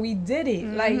until we did it.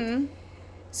 Like,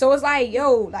 so it's like,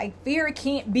 yo, like, fear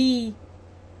can't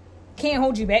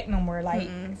hold you back no more.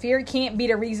 Like, fear can't be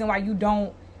the reason why you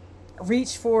don't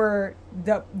reach for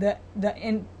the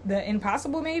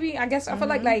impossible. Maybe, I guess I feel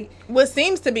like what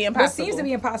seems to be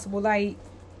impossible. Like,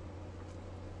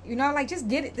 you know, like, just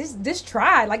get it. This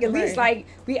try. Like, at least, like,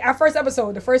 our first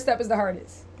episode, the first step is the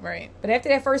hardest. Right. But after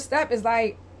that first step, is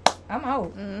like, I'm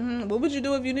out. What would you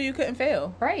do if you knew you couldn't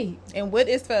fail? Right. And what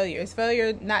is failure? Is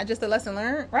failure not just a lesson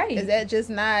learned? Right. Is that just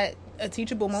not a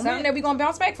teachable moment? Something that we're going to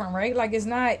bounce back from, right? Like, it's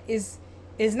not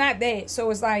that.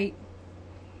 So it's like,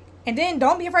 and then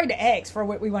don't be afraid to ask for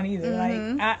what we want either.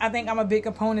 Like, I think I'm a big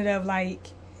component of, like,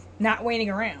 not waiting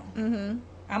around.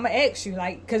 I'm going to ask you,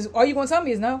 like, because all you're going to tell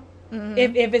me is no.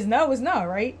 If it's no, it's no,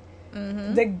 right?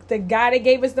 The guy that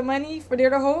gave us the money for Dare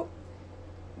to Hope,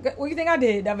 what do you think I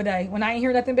did the other day when I ain't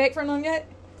hear nothing back from them yet?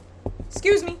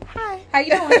 Excuse me. Hi. How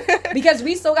you doing? Because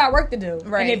we still got work to do.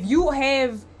 Right. And if you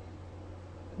have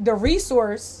the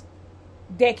resource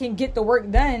that can get the work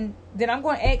done, then I'm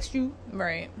going to ask you.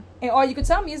 Right. And all you can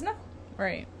tell me is no.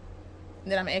 Right.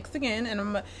 Then I'm going to ask again, and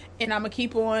I'm going to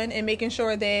keep on and making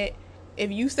sure that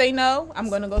if you say no, I'm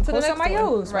going to go to the next somebody one.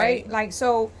 else, right? Like,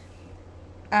 so,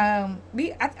 I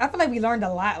feel like we learned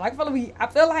a lot. Like, I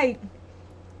feel like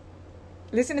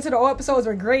listening to the old episodes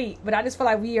were great, but I just feel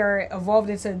like we are evolved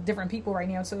into different people right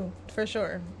now too. For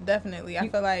sure, definitely. I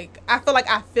feel like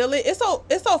I feel it. It's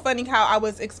so funny how I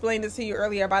was explaining this to you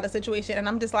earlier about a situation, and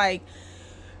I'm just like,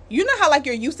 you know how, like,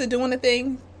 you're used to doing the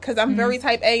thing, because I'm very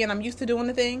type A and I'm used to doing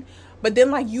the thing, but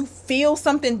then, like, you feel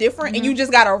something different and you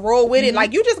just gotta roll with it.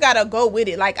 Like, you just gotta go with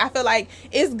it. Like, I feel like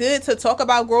it's good to talk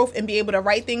about growth and be able to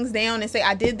write things down and say,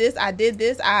 I did this,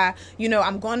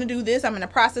 I'm going to do this, I'm in the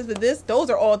process of this.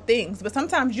 Those are all things, but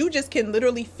sometimes you just can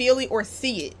literally feel it or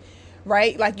see it,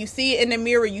 right? Like, you see it in the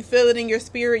mirror, you feel it in your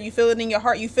spirit, you feel it in your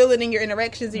heart, you feel it in your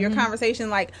interactions, in your conversation.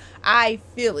 Like, I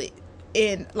feel it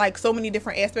in, like, so many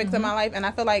different aspects of my life, and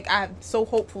I feel like I'm so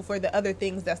hopeful for the other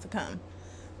things that's to come.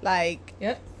 Like,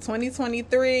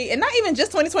 2023, and not even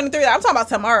just 2023. I'm talking about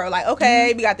tomorrow. Like,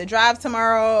 okay, we got the drive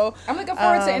tomorrow. I'm looking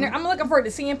forward I'm looking forward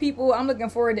to seeing people. I'm looking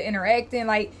forward to interacting.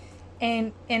 Like,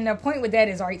 and the point with that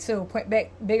is, all right, too.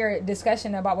 Bigger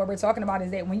discussion about what we're talking about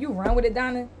is that when you run with it,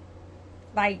 Donna,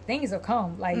 like, things will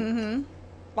come. Like,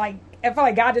 like, I feel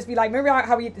like God just be like, remember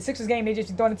how we at the Sixers game, they just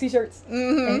be throwing the t-shirts?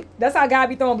 And that's how God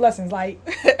be throwing blessings. Like,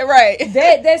 right.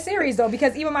 That serious though,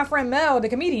 because even my friend Mel, the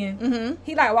comedian,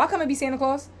 he like, well, I'll come and be Santa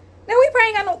Claus. Now, we probably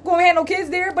ain't gonna have no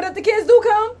kids there, but if the kids do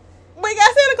come, we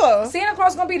got Santa Claus. Santa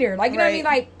Claus gonna be there. Like, you know what I mean?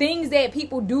 Like, things that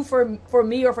people do for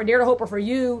me or for Dare to Hope or for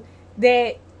you,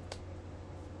 that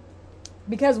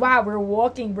because while we're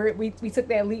walking, we took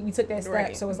that leap, we took that step.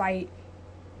 Right. So it's like,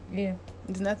 yeah,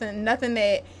 there's nothing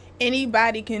that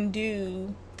anybody can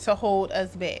do to hold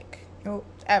us back. Nope.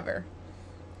 Ever.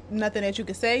 Nothing that you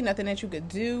could say, nothing that you could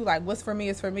do. Like, what's for me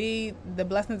is for me. The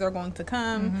blessings are going to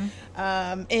come.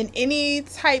 And any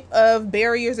type of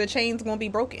barriers or chains going to be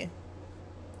broken.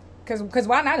 Because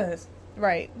why not us?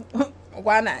 Right.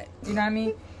 Why not? You know what I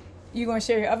mean? You going to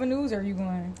share your other news, or are you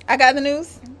going? I got the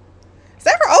news.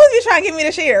 Sarah always be trying to get me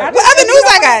to share. What other news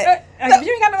I got? If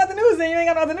you ain't got no other news, then you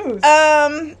ain't got no other news.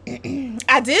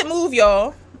 I did move,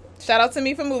 y'all. Shout out to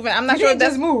me for moving. I'm not You sure if didn't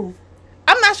that's just move.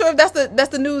 I'm not sure if that's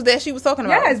the news that she was talking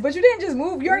about. Yes, but you didn't just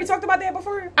move. You already talked about that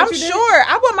before. But I'm you did? sure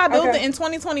I bought my building Okay. in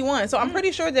 2021, so I'm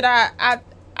pretty sure that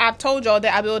I've told y'all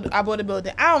that I bought a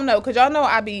building. I don't know, because y'all know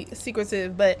I be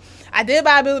secretive, but I did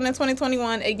buy a building in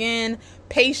 2021. Again,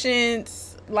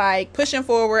 patience, like pushing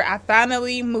forward. I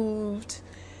finally moved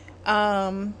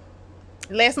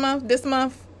last month, this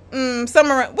month,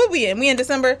 summer. What we in? We in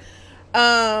December.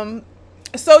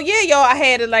 So yeah, y'all, I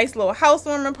had a nice little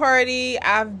housewarming party.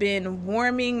 I've been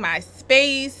warming my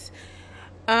space.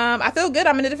 I feel good.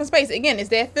 I'm in a different space. Again, it's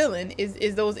that feeling.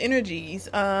 Is those energies.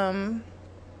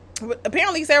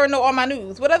 Apparently Sarah know all my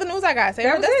news. What other news I got,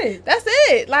 Sarah? That was it. That's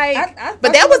it. Like, I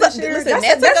but that was share. listen.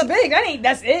 That's big. That ain't.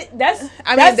 That's it. That's.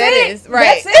 I mean, that's that it. is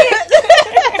right. That's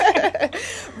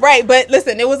it. Right, but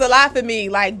listen, it was a lot for me.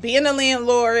 Like being a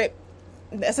landlord,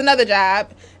 that's another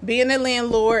job. Being a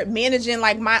landlord, managing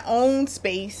like my own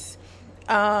space.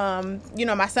 You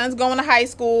know, my son's going to high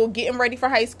school, getting ready for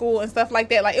high school and stuff like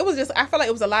that. Like it was just, I feel like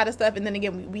it was a lot of stuff. And then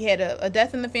again, we had a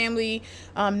death in the family,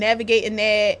 navigating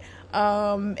that,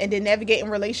 and then navigating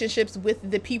relationships with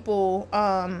the people,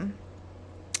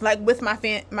 like with my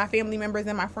family members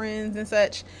and my friends and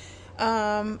such.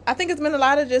 I think it's been a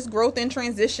lot of just growth and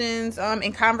transitions,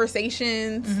 and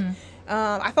conversations. Mm-hmm.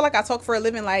 I feel like I talk for a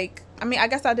living. Like, I mean, I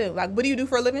guess I do. Like, what do you do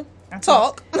for a living? I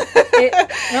Talk.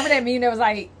 Remember that meme that was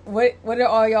like, what are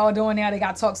all y'all doing now that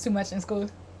got talks too much in school?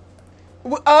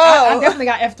 Oh, I definitely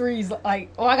got F3s.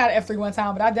 Like, I got an F3 one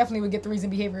time, but I definitely would get 3s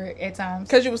in behavior at times.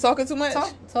 because you was talking too much.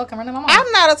 Talking running my mouth.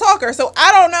 I'm not a talker, so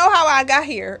I don't know how I got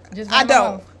here. Just I run my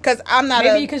don't, mouth. because I'm not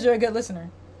Maybe because you're a good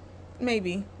listener.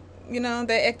 maybe. You know,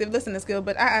 that active listening skill,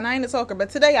 but I ain't a talker. But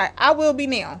today I will be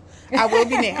now. I will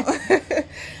be now.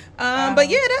 But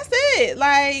yeah, that's it.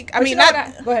 Like, I mean, not.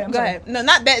 Go ahead. I'm Go sorry. ahead. No,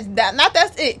 not that. Not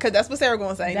that's it. Because that's what Sarah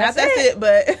gonna say. That's Not that's it. it.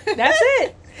 But That's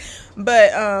it.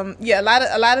 But yeah,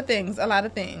 a lot of things.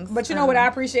 But you know what? I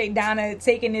appreciate Donna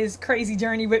taking this crazy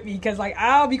journey with me, because like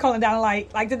I'll be calling Donna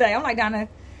like today. I'm like, Donna,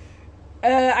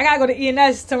 I gotta go to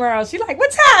ENS tomorrow. She's like,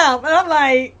 what time? And I'm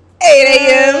like,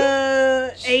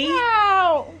 8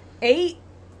 a.m. 8.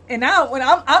 And now when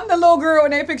I'm the little girl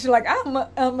in that picture, like I'm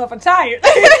up and tired.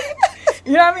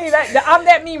 You know what I mean? I'm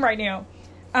that meme right now.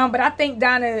 But I thank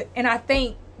Donna and I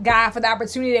thank God for the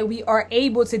opportunity that we are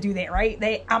able to do that, right?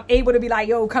 That I'm able to be like,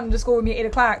 yo, come to school with me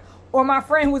at 8:00. Or my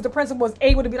friend who's the principal is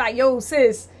able to be like, yo,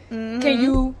 sis, can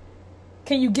you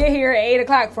get here at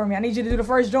 8:00 for me? I need you to do the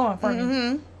first drawing for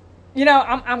me. You know,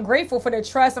 I'm grateful for the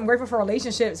trust. I'm grateful for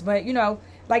relationships. But, you know,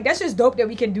 like, that's just dope that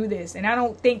we can do this. And I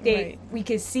don't think that we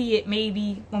could see it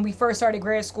maybe when we first started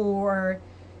grad school or,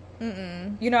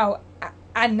 you know,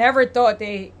 I never thought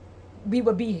that we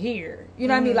would be here. You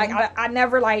know what I mean? Like, I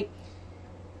never, like,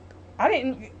 I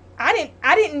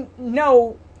didn't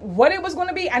know what it was going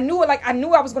to be. I knew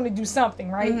I was going to do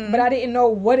something, right? But I didn't know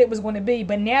what it was going to be.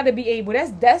 But now to be able,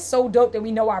 that's so dope that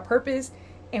we know our purpose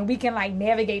and we can like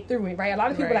navigate through it, right? A lot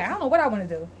of people are like, I don't know what I want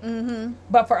to do.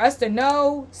 But for us to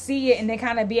know, see it, and then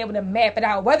kind of be able to map it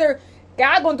out, whether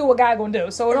God gonna do what God gonna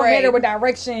do. So it don't matter what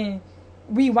direction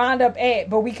we wind up at,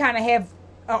 but we kind of have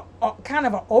a kind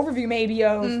of an overview maybe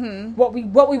of what we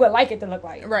would like it to look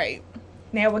like. Right.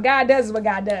 Now, what God does is what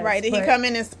God does. Right. Then he come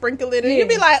in and sprinkle it, and Yeah. you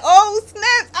be like, "Oh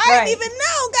snap! I didn't even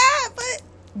know, God."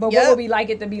 But what would we like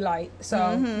it to be like?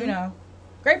 So you know,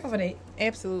 grateful for that.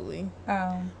 Absolutely.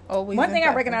 One Always. thing I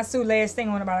impactful. recognized too, last thing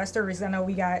on about our stories, I know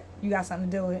you got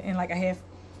something to do in like a half.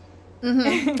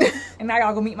 And now I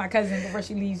gotta go meet my cousin before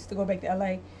she leaves to go back to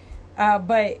LA.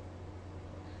 But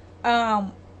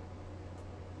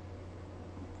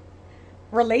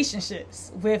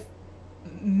relationships with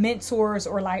mentors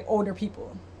or like older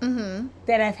people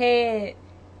that have had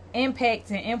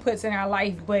impacts and inputs in our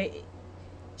life but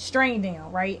strained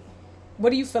down, right?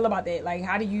 What do you feel about that? Like,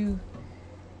 how do you...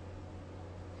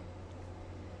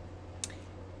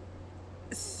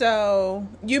 So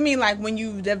you mean like when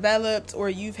you've developed or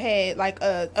you've had like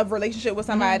a relationship with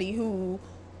somebody who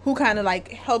kind of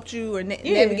like helped you or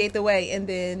navigate the way, and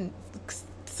then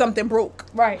something broke,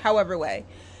 right? However way.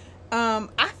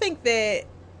 I think that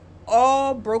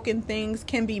all broken things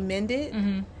can be mended.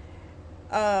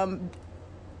 The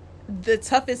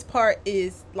toughest part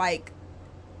is like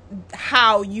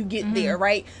how you get there,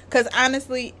 right? Because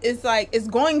honestly, it's like it's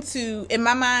going to, in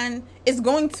my mind, it's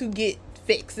going to get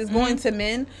fixed. It's going to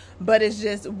mend, but it's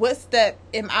just what step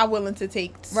am I willing to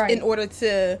take in order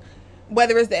to,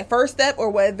 whether it's that first step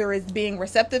or whether it's being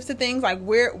receptive to things, like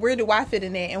where do I fit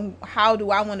in that, and how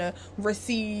do I want to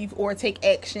receive or take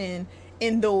action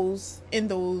in those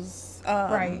instances?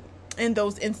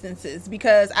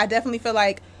 Because I definitely feel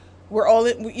like we're all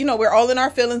in our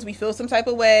feelings. We feel some type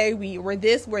of way. We're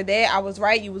this, we're that. I was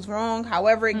right, you was wrong.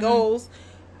 However it goes,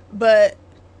 but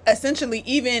essentially,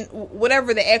 even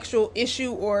whatever the actual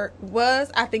issue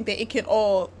was, I think that it can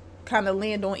all kind of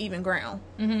land on even ground.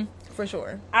 For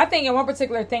sure. I think in one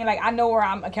particular thing, like, I know where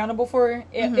I'm accountable for.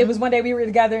 It was one day we were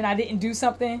together and I didn't do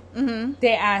something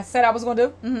that I said I was going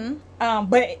to do.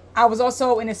 But I was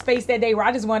also in a space that day where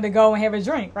I just wanted to go and have a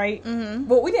drink, right?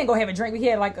 But we didn't go have a drink. We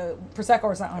had like a Prosecco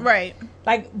or something. Right.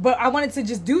 Like, but I wanted to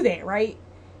just do that, right?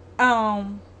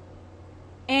 And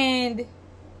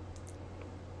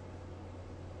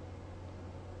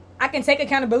I can take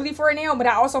accountability for it now, but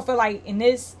I also feel like in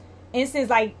this instance,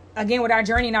 like, again, with our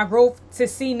journey and our growth, to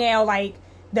see now, like,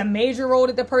 the major role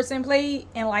that the person played,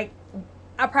 and, like,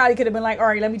 I probably could have been like, all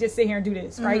right, let me just sit here and do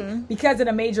this, right? Because of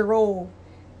the major role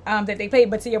that they played.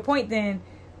 But to your point, then,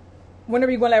 when are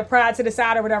we going to let pride to the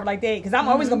side or whatever like that? Because I'm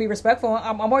always going to be respectful.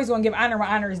 I'm always going to give honor where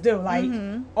honor is due. Like,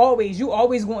 always.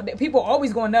 People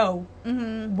always going to know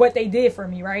what they did for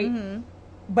me, right?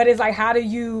 But it's like, how do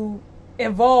you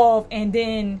evolve and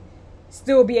then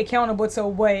still be accountable to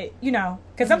what,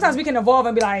 because sometimes we can evolve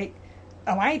and be like,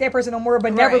 oh, I ain't that person no more,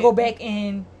 but never go back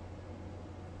and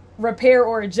repair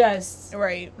or adjust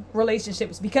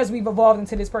relationships because we've evolved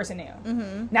into this person now.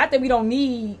 Not that we don't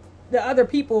need the other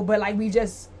people, but like we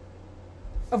just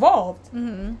evolved.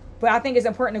 But I think it's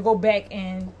important to go back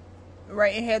and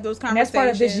and have those conversations. And that's part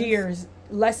of this year's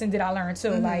lesson that I learned too.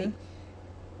 Like,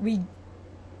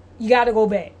 you got to go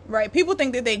back. Right. People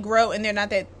think that they grow and they're not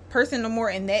that person no more,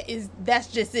 and that's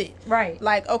just it. Right.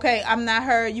 Like, okay, I'm not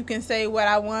her. You can say what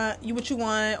I want, what you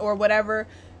want, or whatever.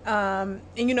 And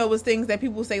it was things that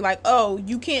people say like, oh,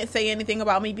 you can't say anything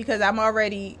about me because I'm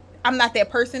not that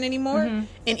person anymore. And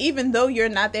even though you're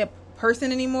not that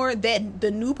person anymore, that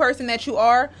the new person that you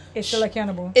are is still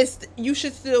accountable. You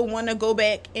should still want to go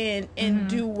back and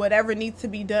do whatever needs to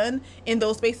be done in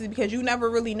those spaces, because you never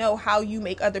really know how you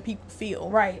make other people feel.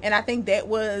 Right. And I think that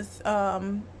was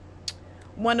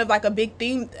one of like a big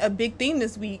theme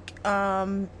this week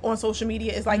on social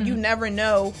media is like, you never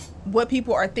know what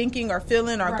people are thinking or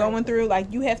feeling or going through.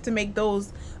 Like, you have to make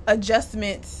those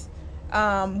adjustments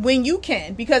when you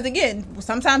can, because again,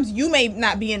 sometimes you may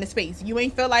not be in the space, you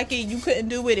ain't feel like it, you couldn't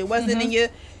do it, it wasn't in your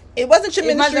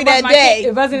ministry that day,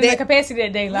 it wasn't in the capacity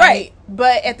that day, like, right?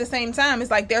 But at the same time,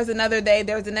 it's like there's another day,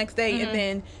 there's the next day, and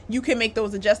then you can make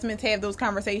those adjustments, have those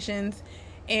conversations.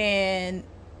 And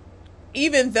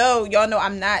even though y'all know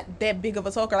I'm not that big of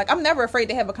a talker, like, I'm never afraid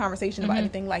to have a conversation about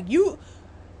anything. Like,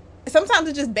 sometimes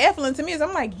it's just baffling to me is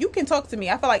I'm like, you can talk to me.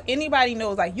 I feel like anybody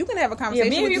knows, like, you can have a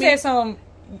conversation with me. Had some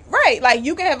like,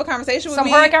 you can have a conversation with me. Some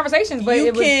hard conversations, but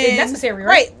it's necessary,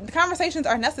 right? The conversations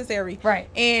are necessary. Right.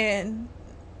 And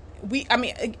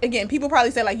again, people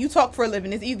probably say, like, you talk for a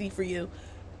living, it's easy for you.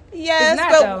 Yes,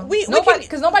 it's not, but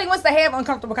because nobody wants to have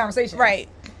uncomfortable conversations. Right.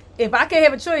 If I could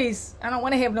have a choice, I don't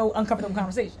want to have no uncomfortable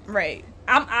conversation. Right.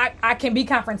 I can be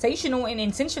confrontational and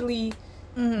intentionally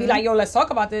be like, yo, let's talk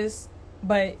about this,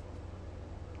 but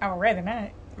I would rather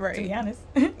not, to be honest.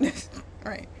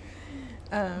 Right.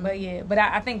 But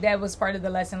I think that was part of the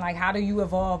lesson. Like, how do you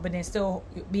evolve, but then still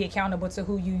be accountable to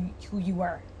who you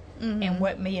were and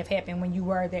what may have happened when you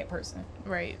were that person.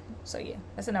 Right. So yeah,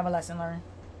 that's another lesson learned.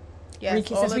 Yes,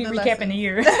 since we recapping lessons. the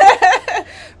year,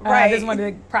 right? I just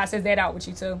wanted to process that out with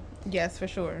you too. Yes, for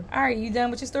sure. All right, you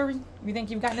done with your story? You think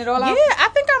you've gotten it all out? Yeah, I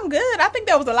think I'm good. I think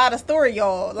that was a lot of story,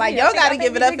 y'all. Like, y'all got to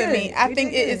give it up for me. I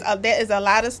think that is a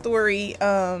lot of story.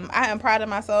 I am proud of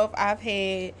myself. I've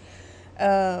had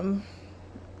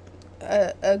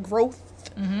a growth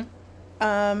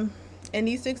in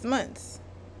these 6 months,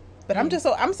 but I'm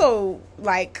so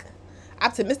like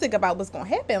optimistic about what's gonna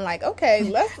happen. Like, okay,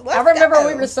 let's I remember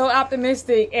we were so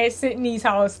optimistic at Sydney's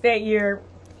house that year.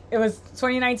 It was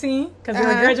 2019 because we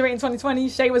were graduating 2020.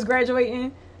 Shay was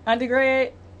graduating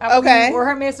undergrad, or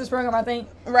her master's program, I think.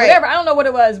 Right. Whatever, I don't know what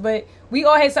it was, but we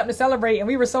all had something to celebrate, and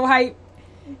we were so hyped.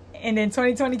 And then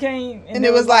 2020 came, and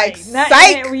it was like psych.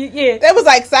 That was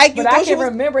like psych. But I can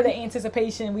remember the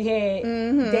anticipation we had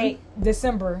that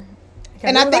December.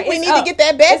 And I think we need to get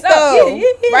that back though,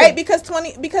 right? Because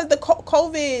the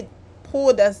COVID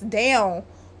pulled us down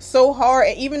so hard,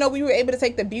 and even though we were able to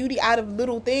take the beauty out of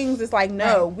little things, it's like,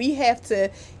 no, we have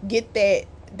to get that.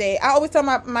 I always tell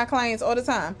my clients all the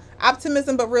time,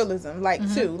 optimism but realism, like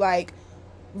too, like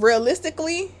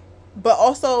realistically, but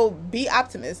also be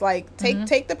optimist. Like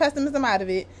take the pessimism out of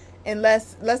it, and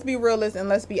let's be realists and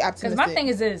let's be optimistic. Because my thing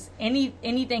is this: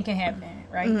 anything can happen,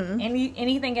 right?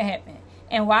 Anything can happen.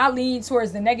 And why lean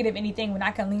towards the negative anything when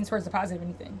I can lean towards the positive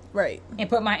anything? Right. And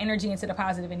put my energy into the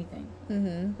positive anything.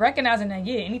 Recognizing that,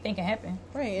 yeah, anything can happen.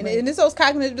 Right. And it's those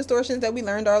cognitive distortions that we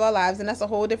learned all our lives. And that's a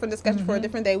whole different discussion for a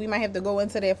different day. We might have to go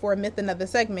into that for a myth another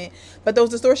segment. But those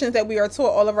distortions that we are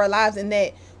taught all of our lives, and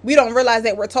that we don't realize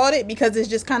that we're taught it because it's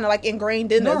just kind of like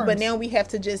ingrained in us. But now we have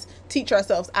to just teach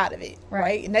ourselves out of it.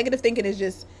 Right. Negative thinking is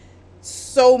just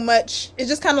so much. It's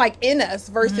just kind of like in us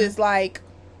versus like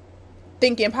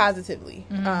thinking positively.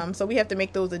 So we have to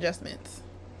make those adjustments.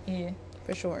 Yeah.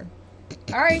 For sure.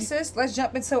 All right, sis. Let's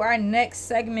jump into our next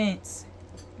segment.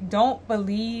 Don't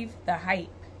believe the hype.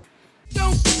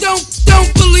 Don't believe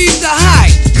the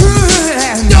hype.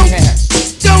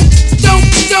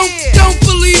 Don't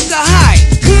believe the hype.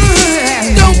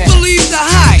 Don't believe the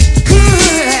hype.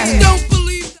 Don't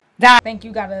believe I think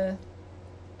you got a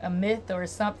myth or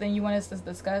something you want us to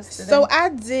discuss today? So I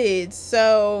did.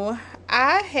 So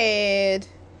I had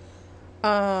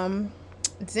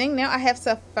dang, now I have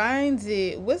to find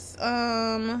it. What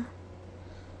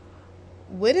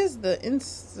is the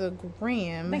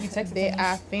Instagram that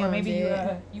I found? Or maybe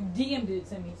you DM'd it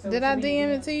to me. So did I DM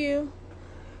it to you?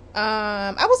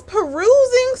 I was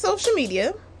perusing social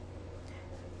media,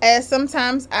 as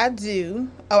sometimes I do.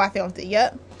 Oh, I found it.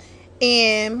 Yep.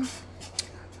 And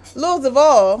Lil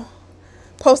Duval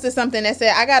posted something that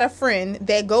said, I got a friend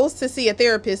that goes to see a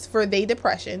therapist for their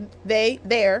depression. I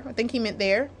think he meant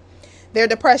their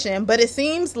depression. But it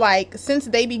seems like since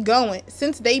they be going, I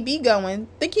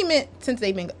think he meant since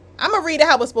they've been, I'm going to read it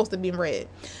how it's supposed to be read.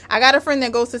 I got a friend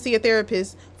that goes to see a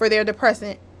therapist for their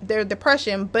depression,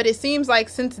 but it seems like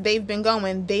since they've been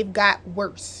going, they've got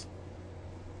worse.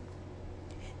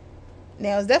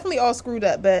 Now, it's definitely all screwed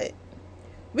up, but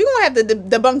we're going to have to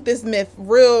debunk this myth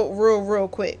real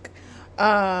quick.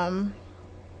 And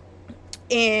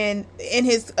in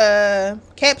his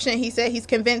caption, he said he's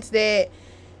convinced that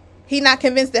he's not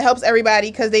convinced it helps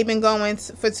everybody because they've been going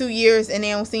for 2 years and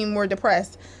they don't seem more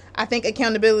depressed. I think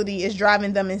accountability is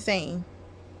driving them insane.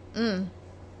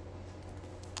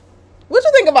 What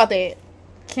you think about that?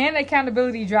 Can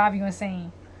accountability drive you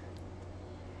insane?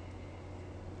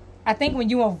 I think when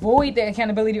you avoid the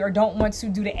accountability or don't want to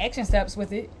do the action steps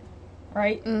with it,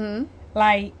 right? Mm-hmm.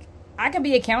 Like, I can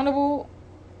be accountable,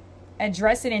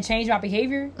 address it, and change my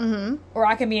behavior. Mm-hmm. Or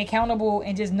I can be accountable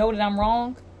and just know that I'm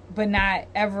wrong, but not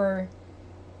ever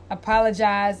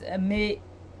apologize, admit,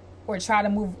 or try to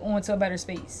move on to a better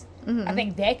space. Mm-hmm. I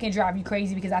think that can drive you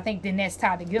crazy because I think then that's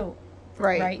tied to guilt.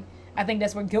 Right? I think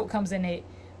that's where guilt comes in it.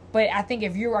 But I think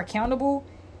if you're accountable,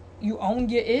 you own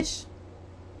your ish,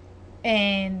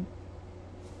 and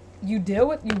you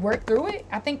work through it,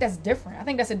 I think that's different. I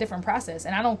think that's a different process.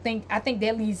 And I think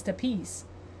that leads to peace.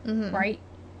 Mm-hmm. Right?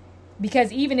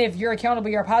 Because even if you're accountable,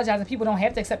 you're apologizing, people don't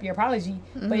have to accept your apology,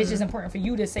 but it's just important for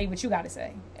you to say what you got to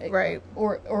say. Right.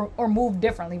 Or move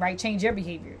differently, right? Change your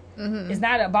behavior. Mm-hmm. It's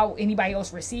not about anybody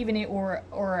else receiving it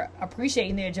or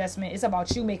appreciating the adjustment. It's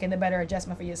about you making the better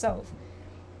adjustment for yourself.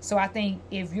 So I think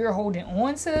if you're holding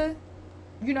on to,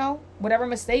 whatever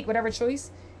mistake, whatever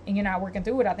choice, and you're not working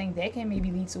through it, I think that can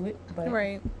maybe lead to it. But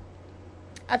right.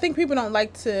 I think people don't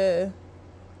like to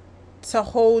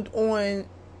hold on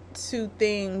to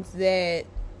things that,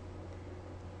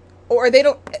 or they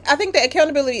don't. I think that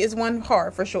accountability is one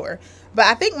hard for sure, but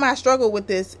I think my struggle with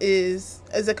this is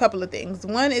a couple of things.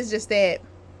 One is just that,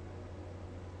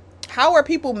 how are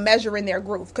people measuring their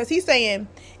growth? Because he's saying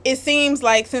it seems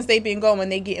like since they've been going,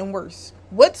 they're getting worse.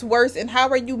 What's worse, and how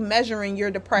are you measuring your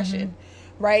depression?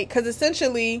 Mm-hmm. Right? Because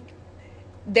essentially,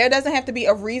 there doesn't have to be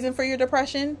a reason for your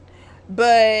depression,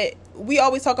 but we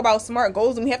always talk about SMART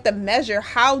goals, and we have to measure.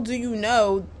 How do you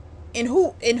know? And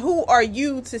who are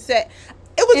you to set?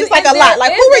 It was just like a lot.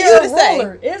 Like, who are you to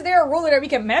say? Is there a ruler that we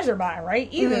can measure by? Right?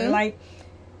 Either like,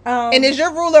 and is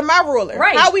your ruler my ruler?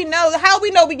 Right? How we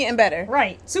know we getting better?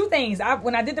 Right. Two things.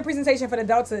 When I did the presentation for the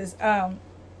deltas, the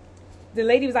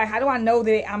lady was like, "How do I know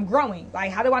that I'm growing?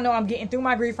 Like, how do I know I'm getting through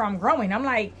my grief or I'm growing?" I'm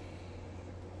like,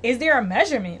 is there a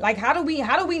measurement? Like, how do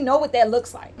we know what that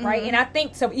looks like? Right? And I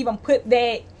think to even put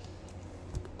that.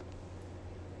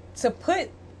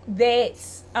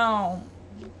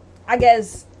 I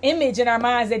guess, image in our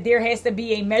minds that there has to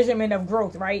be a measurement of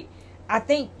growth, right? I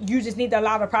think you just need to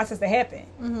allow the process to happen.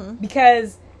 Mm-hmm.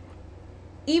 Because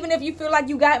even if you feel like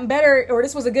you gotten better or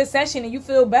this was a good session and you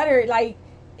feel better, like,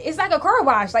 it's like a car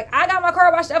wash. Like, I got my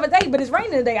car wash the other day, but it's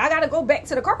raining today. I got to go back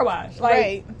to the car wash.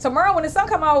 Like, tomorrow when the sun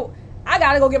come out, I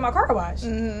got to go get my car wash.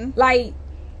 Mm-hmm. Like,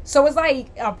 so it's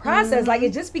like a process. Mm-hmm. Like,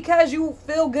 it's just because you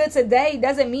feel good today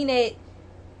doesn't mean that.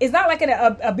 It's not like in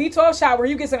a B12 shot where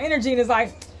you get some energy and it's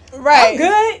like, Right. I'm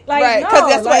good. Like, right. no, Because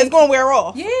that's like, what it's going to wear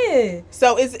off. Yeah.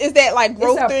 So is that like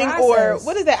growth a thing, process. or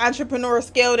what is that entrepreneur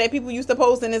scale that people used to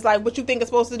post, and it's like what you think it's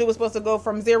supposed to do is supposed to go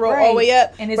from 0 all the way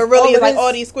up, And it's but really all it's of like this-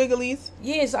 all these squigglies.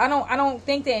 Yeah, so I don't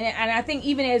think that, and I think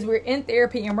even as we're in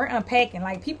therapy and we're unpacking,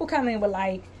 like people come in with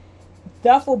like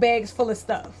duffel bags full of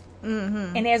stuff,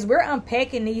 and as we're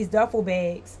unpacking these duffel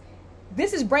bags,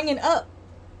 this is bringing up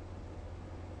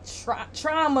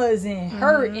traumas and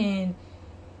hurt. And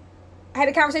I had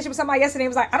a conversation with somebody yesterday. It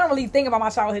was like, I don't really think about my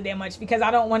childhood that much because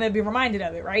I don't want to be reminded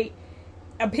of it. Right?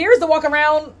 Appears to walk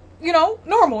around,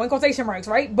 normal in quotation marks,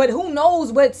 right? But who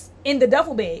knows what's in the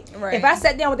duffel bag? Right. If I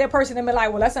sat down with that person and be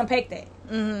like, well, let's unpack that.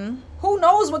 Who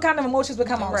knows what kind of emotions would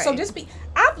come out? Right. So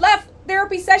I've left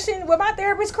therapy session with my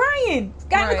therapist crying,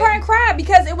 got in the Right. car and cried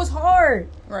because it was hard.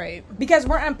 Right. Because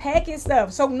we're unpacking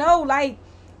stuff. So no, like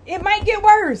it might get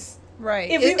worse.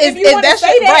 Right. If you want to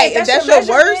say that, right, if that's your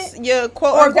worst, measurement, your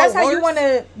quote or if unquote that's how worst, you want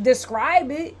to describe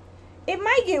it, it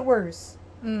might get worse.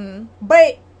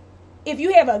 But if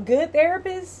you have a good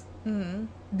therapist,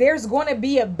 there's going to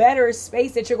be a better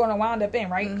space that you're going to wind up in,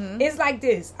 right? It's like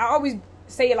this. I always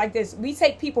say it like this. We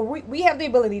take people, we have the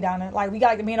ability, Donna, like we got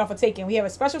like the man off of Taken. We have a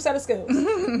special set of skills,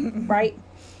 right?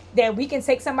 That we can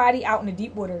take somebody out in the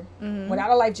deep water without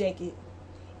a life jacket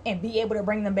and be able to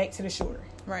bring them back to the shore.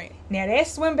 right. Now that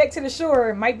swim back to the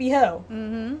shore might be hell,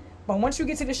 but once you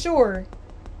get to the shore,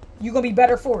 you're gonna be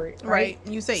better for it, right?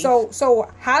 You safe.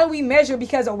 So how do we measure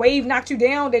because a wave knocked you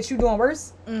down that you doing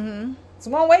worse? It's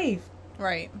one wave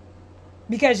right.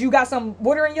 because you got some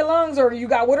water in your lungs or you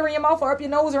got water in your mouth or up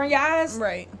your nose or in your eyes.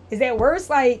 Right. Is that worse?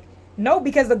 Like no,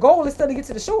 because the goal is still to get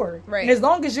to the shore. Right. And as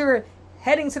long as you're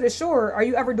heading to the shore, are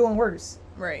you ever doing worse?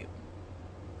 Right.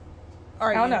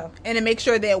 Are I don't you? know. And to make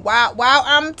sure that while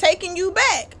I'm taking you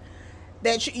back,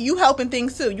 that you helping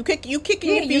things too. You kicking your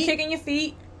feet. You're kicking your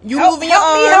feet. You Help- moving your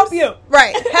help me arms. help you.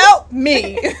 Right. Help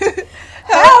me.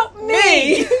 Help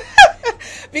me.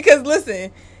 Because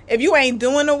listen, if you ain't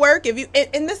doing the work, and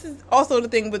this is also the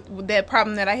thing with that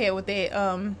problem that I had with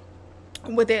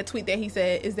that tweet that he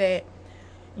said, is that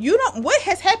you don't, what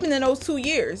has happened in those 2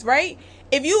 years, right?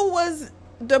 If you was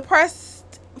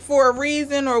depressed for a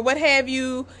reason or what have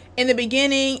you in the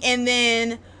beginning, and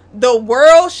then the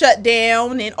world shut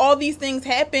down and all these things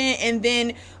happen, and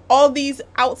then all these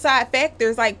outside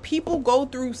factors, like people go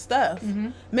through stuff.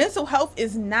 Mental health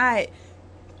is not,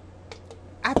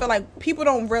 I feel like people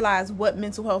don't realize what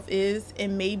mental health is,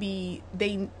 and maybe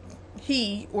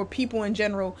he or people in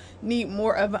general need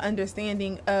more of an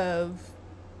understanding of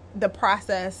the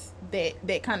process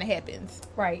that kind of happens.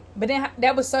 Right. But then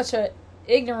that was such a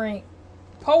ignorant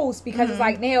post because it's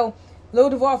like now Lil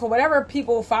Duval, for whatever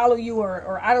people follow you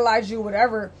or idolize you,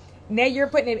 whatever, now you're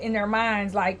putting it in their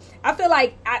minds. Like I feel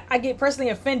like I get personally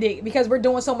offended because we're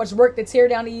doing so much work to tear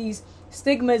down these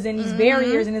stigmas and these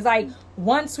barriers, and it's like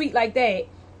one tweet like that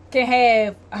can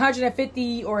have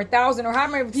 150 or 1,000 or how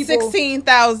many people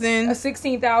 16,000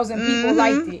 people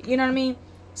liked it. You know what I mean?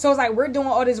 So it's like we're doing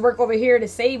all this work over here to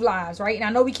save lives, right? And I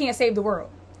know we can't save the world.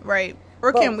 Right.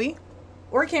 Or But- can we?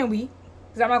 Or can we?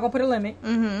 Because I'm not going to put a limit.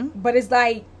 But it's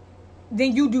like,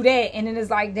 then you do that, and then it's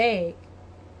like, dang.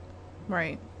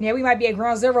 Right. Yeah, we might be at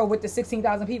ground zero with the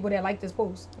 16,000 people that like this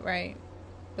post. Right.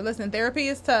 But listen, therapy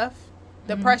is tough.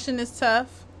 Depression is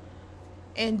tough.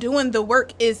 And doing the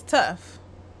work is tough.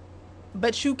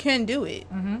 But you can do it.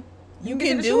 You get to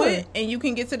can the do shore. it, and you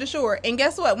can get to the shore. And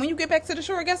guess what? When you get back to the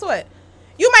shore, guess what?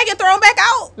 You might get thrown back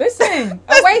out. Listen,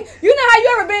 a wave. You know how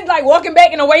you ever been like walking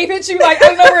back and a wave hit you like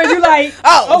out of nowhere? You like,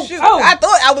 Oh, shoot! I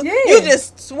thought I was. Yeah. You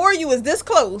just swore you was this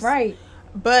close, right,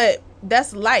 But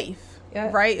that's life,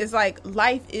 Yeah. right? It's like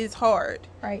life is hard.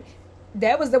 right.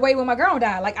 That was the way when my grandma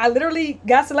died. Like I literally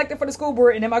got selected for the school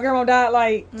board, and then my grandma died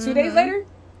like 2 days later.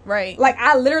 Right. Like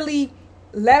I literally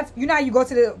left. You know how you go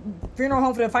to the funeral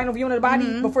home for the final viewing of the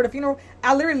body before the funeral?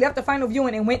 I literally left the final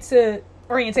viewing and went to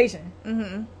orientation.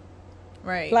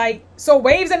 Right. Like so,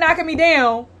 waves are knocking me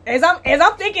down as I'm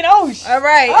thinking. Oh, all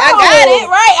right. oh, I got it.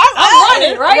 Right. I'm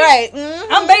running. Right. Right. Mhm.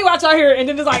 I'm Baywatch out here, and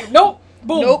then it's like, nope,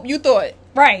 boom. Nope. You thought.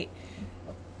 Right.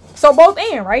 So both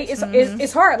and right.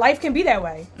 It's hard. Life can be that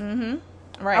way.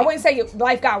 Right. I wouldn't say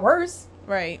life got worse.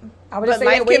 Right. I would But just say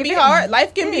life that way can be it hard. happened.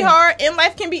 Life can be Yeah. hard, and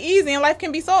life can be easy, and life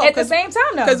can be soft. At the same time,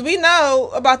 though. Because we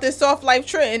know about this soft life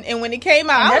trend, and when it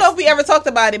came out, I don't know if we ever talked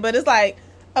about it, but it's like,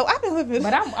 oh, I've been living.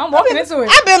 But I'm walking into it.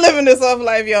 I've been living this soft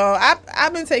life, y'all.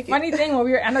 I've been taking. Funny thing when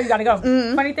we were, I know you gotta go.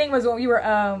 Funny thing was when we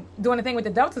were doing the thing with the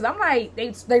Deltas, I'm like,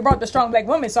 they brought the strong black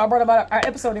women, so I brought about our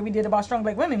episode that we did about strong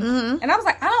black women, and I was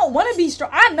like, I don't want to be strong.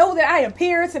 I know that I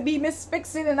appear to be Miss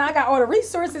Fix-It, and I got all the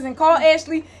resources, and call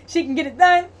Ashley, she can get it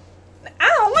done.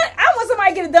 I want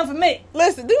somebody to get it done for me.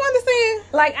 Listen, do you understand?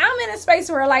 Like, I'm in a space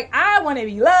where, like, I want to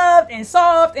be loved and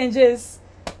soft and just,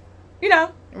 you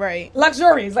know, Right.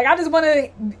 luxurious. Like, I just want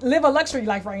to live a luxury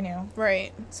life right now.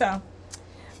 Right. So, all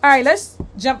right, let's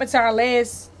jump into our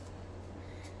last.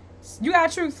 You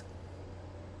got truth.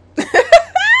 You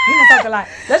gonna talk a lot.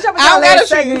 Let's jump into I our don't got last a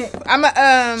segment. truth. I'm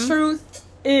a Truth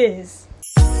is.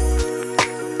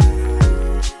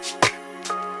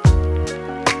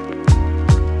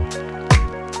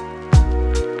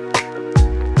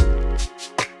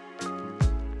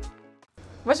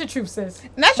 What's your truth, sis?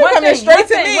 Not you coming straight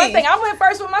to me. One thing. I went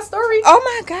first with my story. Oh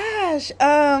my gosh.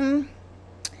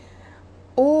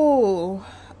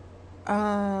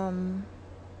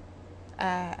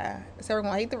 Sarah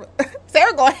gonna hate the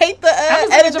Sarah gonna hate the I'm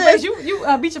just looking at your face. editing.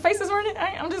 You beat your face this morning?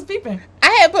 I'm just peeping. I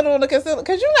had put on the concealer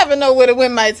because you never know where the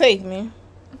wind might take me.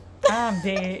 I'm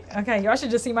dead. Okay, y'all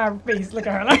should just see my face. Look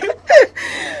at her. Like,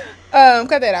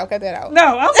 Cut that out.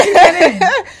 no, I'm keeping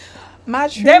that in. My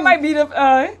truth. That might be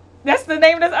the that's the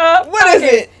name of this What is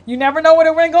podcast. it? You never know where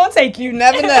the wind gonna take you. You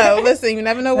never know. Listen, you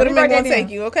never know where the Let me wind write gonna that take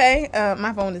down. you. Okay.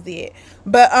 My phone is dead.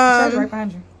 But Charger right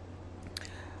behind you.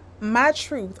 my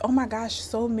truth. Oh my gosh,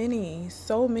 so many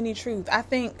truths. I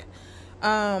think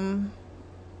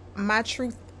my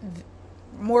truth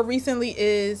more recently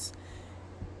is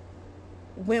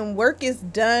when work is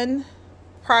done,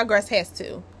 progress has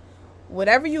to.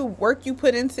 Whatever work you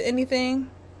put into anything,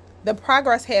 the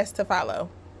progress has to follow.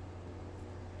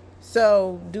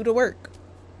 So do the work.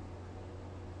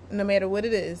 No matter what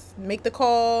it is. Make the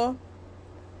call.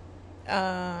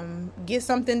 Get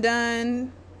something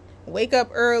done. Wake up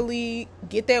early.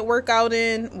 Get that workout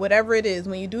in. Whatever it is.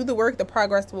 When you do the work, the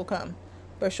progress will come.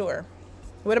 For sure.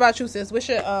 What about you, sis? What's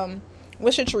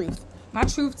your truth? My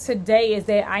truth today is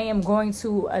that I am going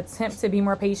to attempt to be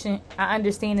more patient. I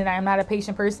understand that I am not a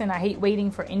patient person. I hate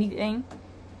waiting for anything.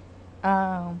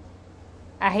 I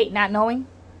hate not knowing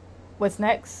what's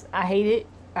next. I hate it.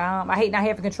 I hate not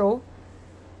having control.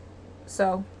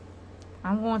 So,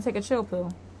 I'm going to take a chill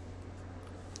pill.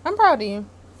 I'm proud of you.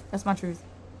 That's my truth.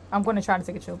 I'm going to try to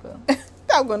take a chill pill.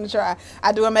 I'm going to try.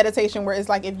 I do a meditation where it's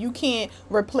like if you can't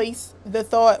replace the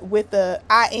thought with the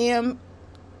I am,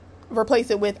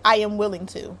 replace it with I am willing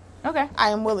to. Okay.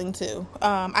 I am willing to.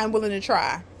 I'm willing to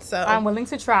try. So I'm willing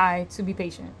to try to be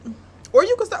patient. Or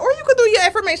you could do your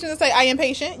affirmation and say I am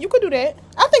patient. You could do that.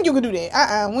 I think you could do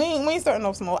that. We ain't starting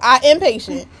off small. I am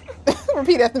patient.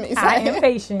 Repeat after me. I am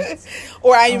patient.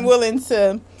 Or I am willing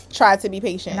to try to be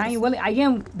patient. And I am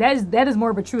willing. That is more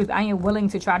of a truth. I am willing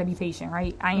to try to be patient.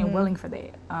 Right. I am willing for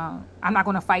that. I'm not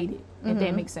going to fight it. If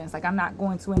that makes sense. Like I'm not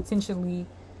going to intentionally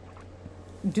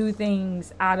do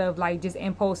things out of like just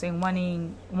impulse and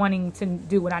wanting to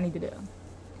do what I need to do.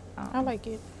 I like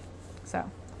it. So,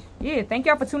 yeah, thank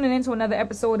y'all for tuning in to another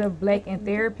episode of Black in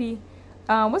Therapy.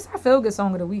 What's our feel good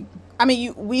song of the week? I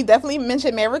mean, we definitely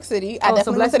mentioned Maverick City. I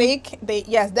definitely went to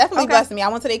yes, definitely blessed me. I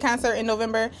went to their concert in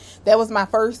November. That was my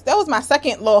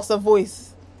second loss of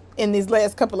voice in these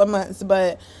last couple of months.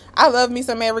 But I love me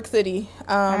some Maverick City.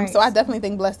 Right. So I definitely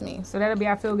think blessed me. So that'll be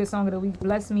our feel good song of the week.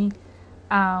 Bless me.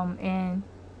 And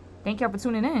thank y'all for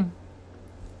tuning in.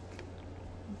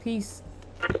 Peace.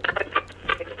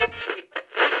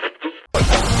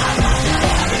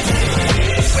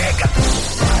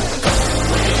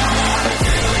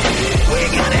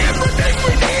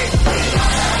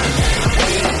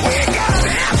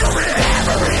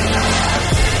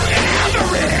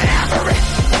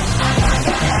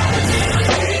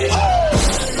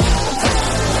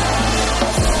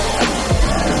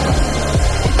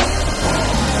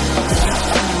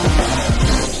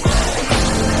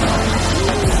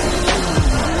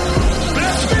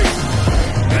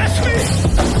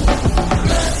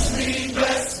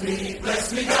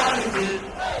 Bless me, God, and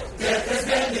give.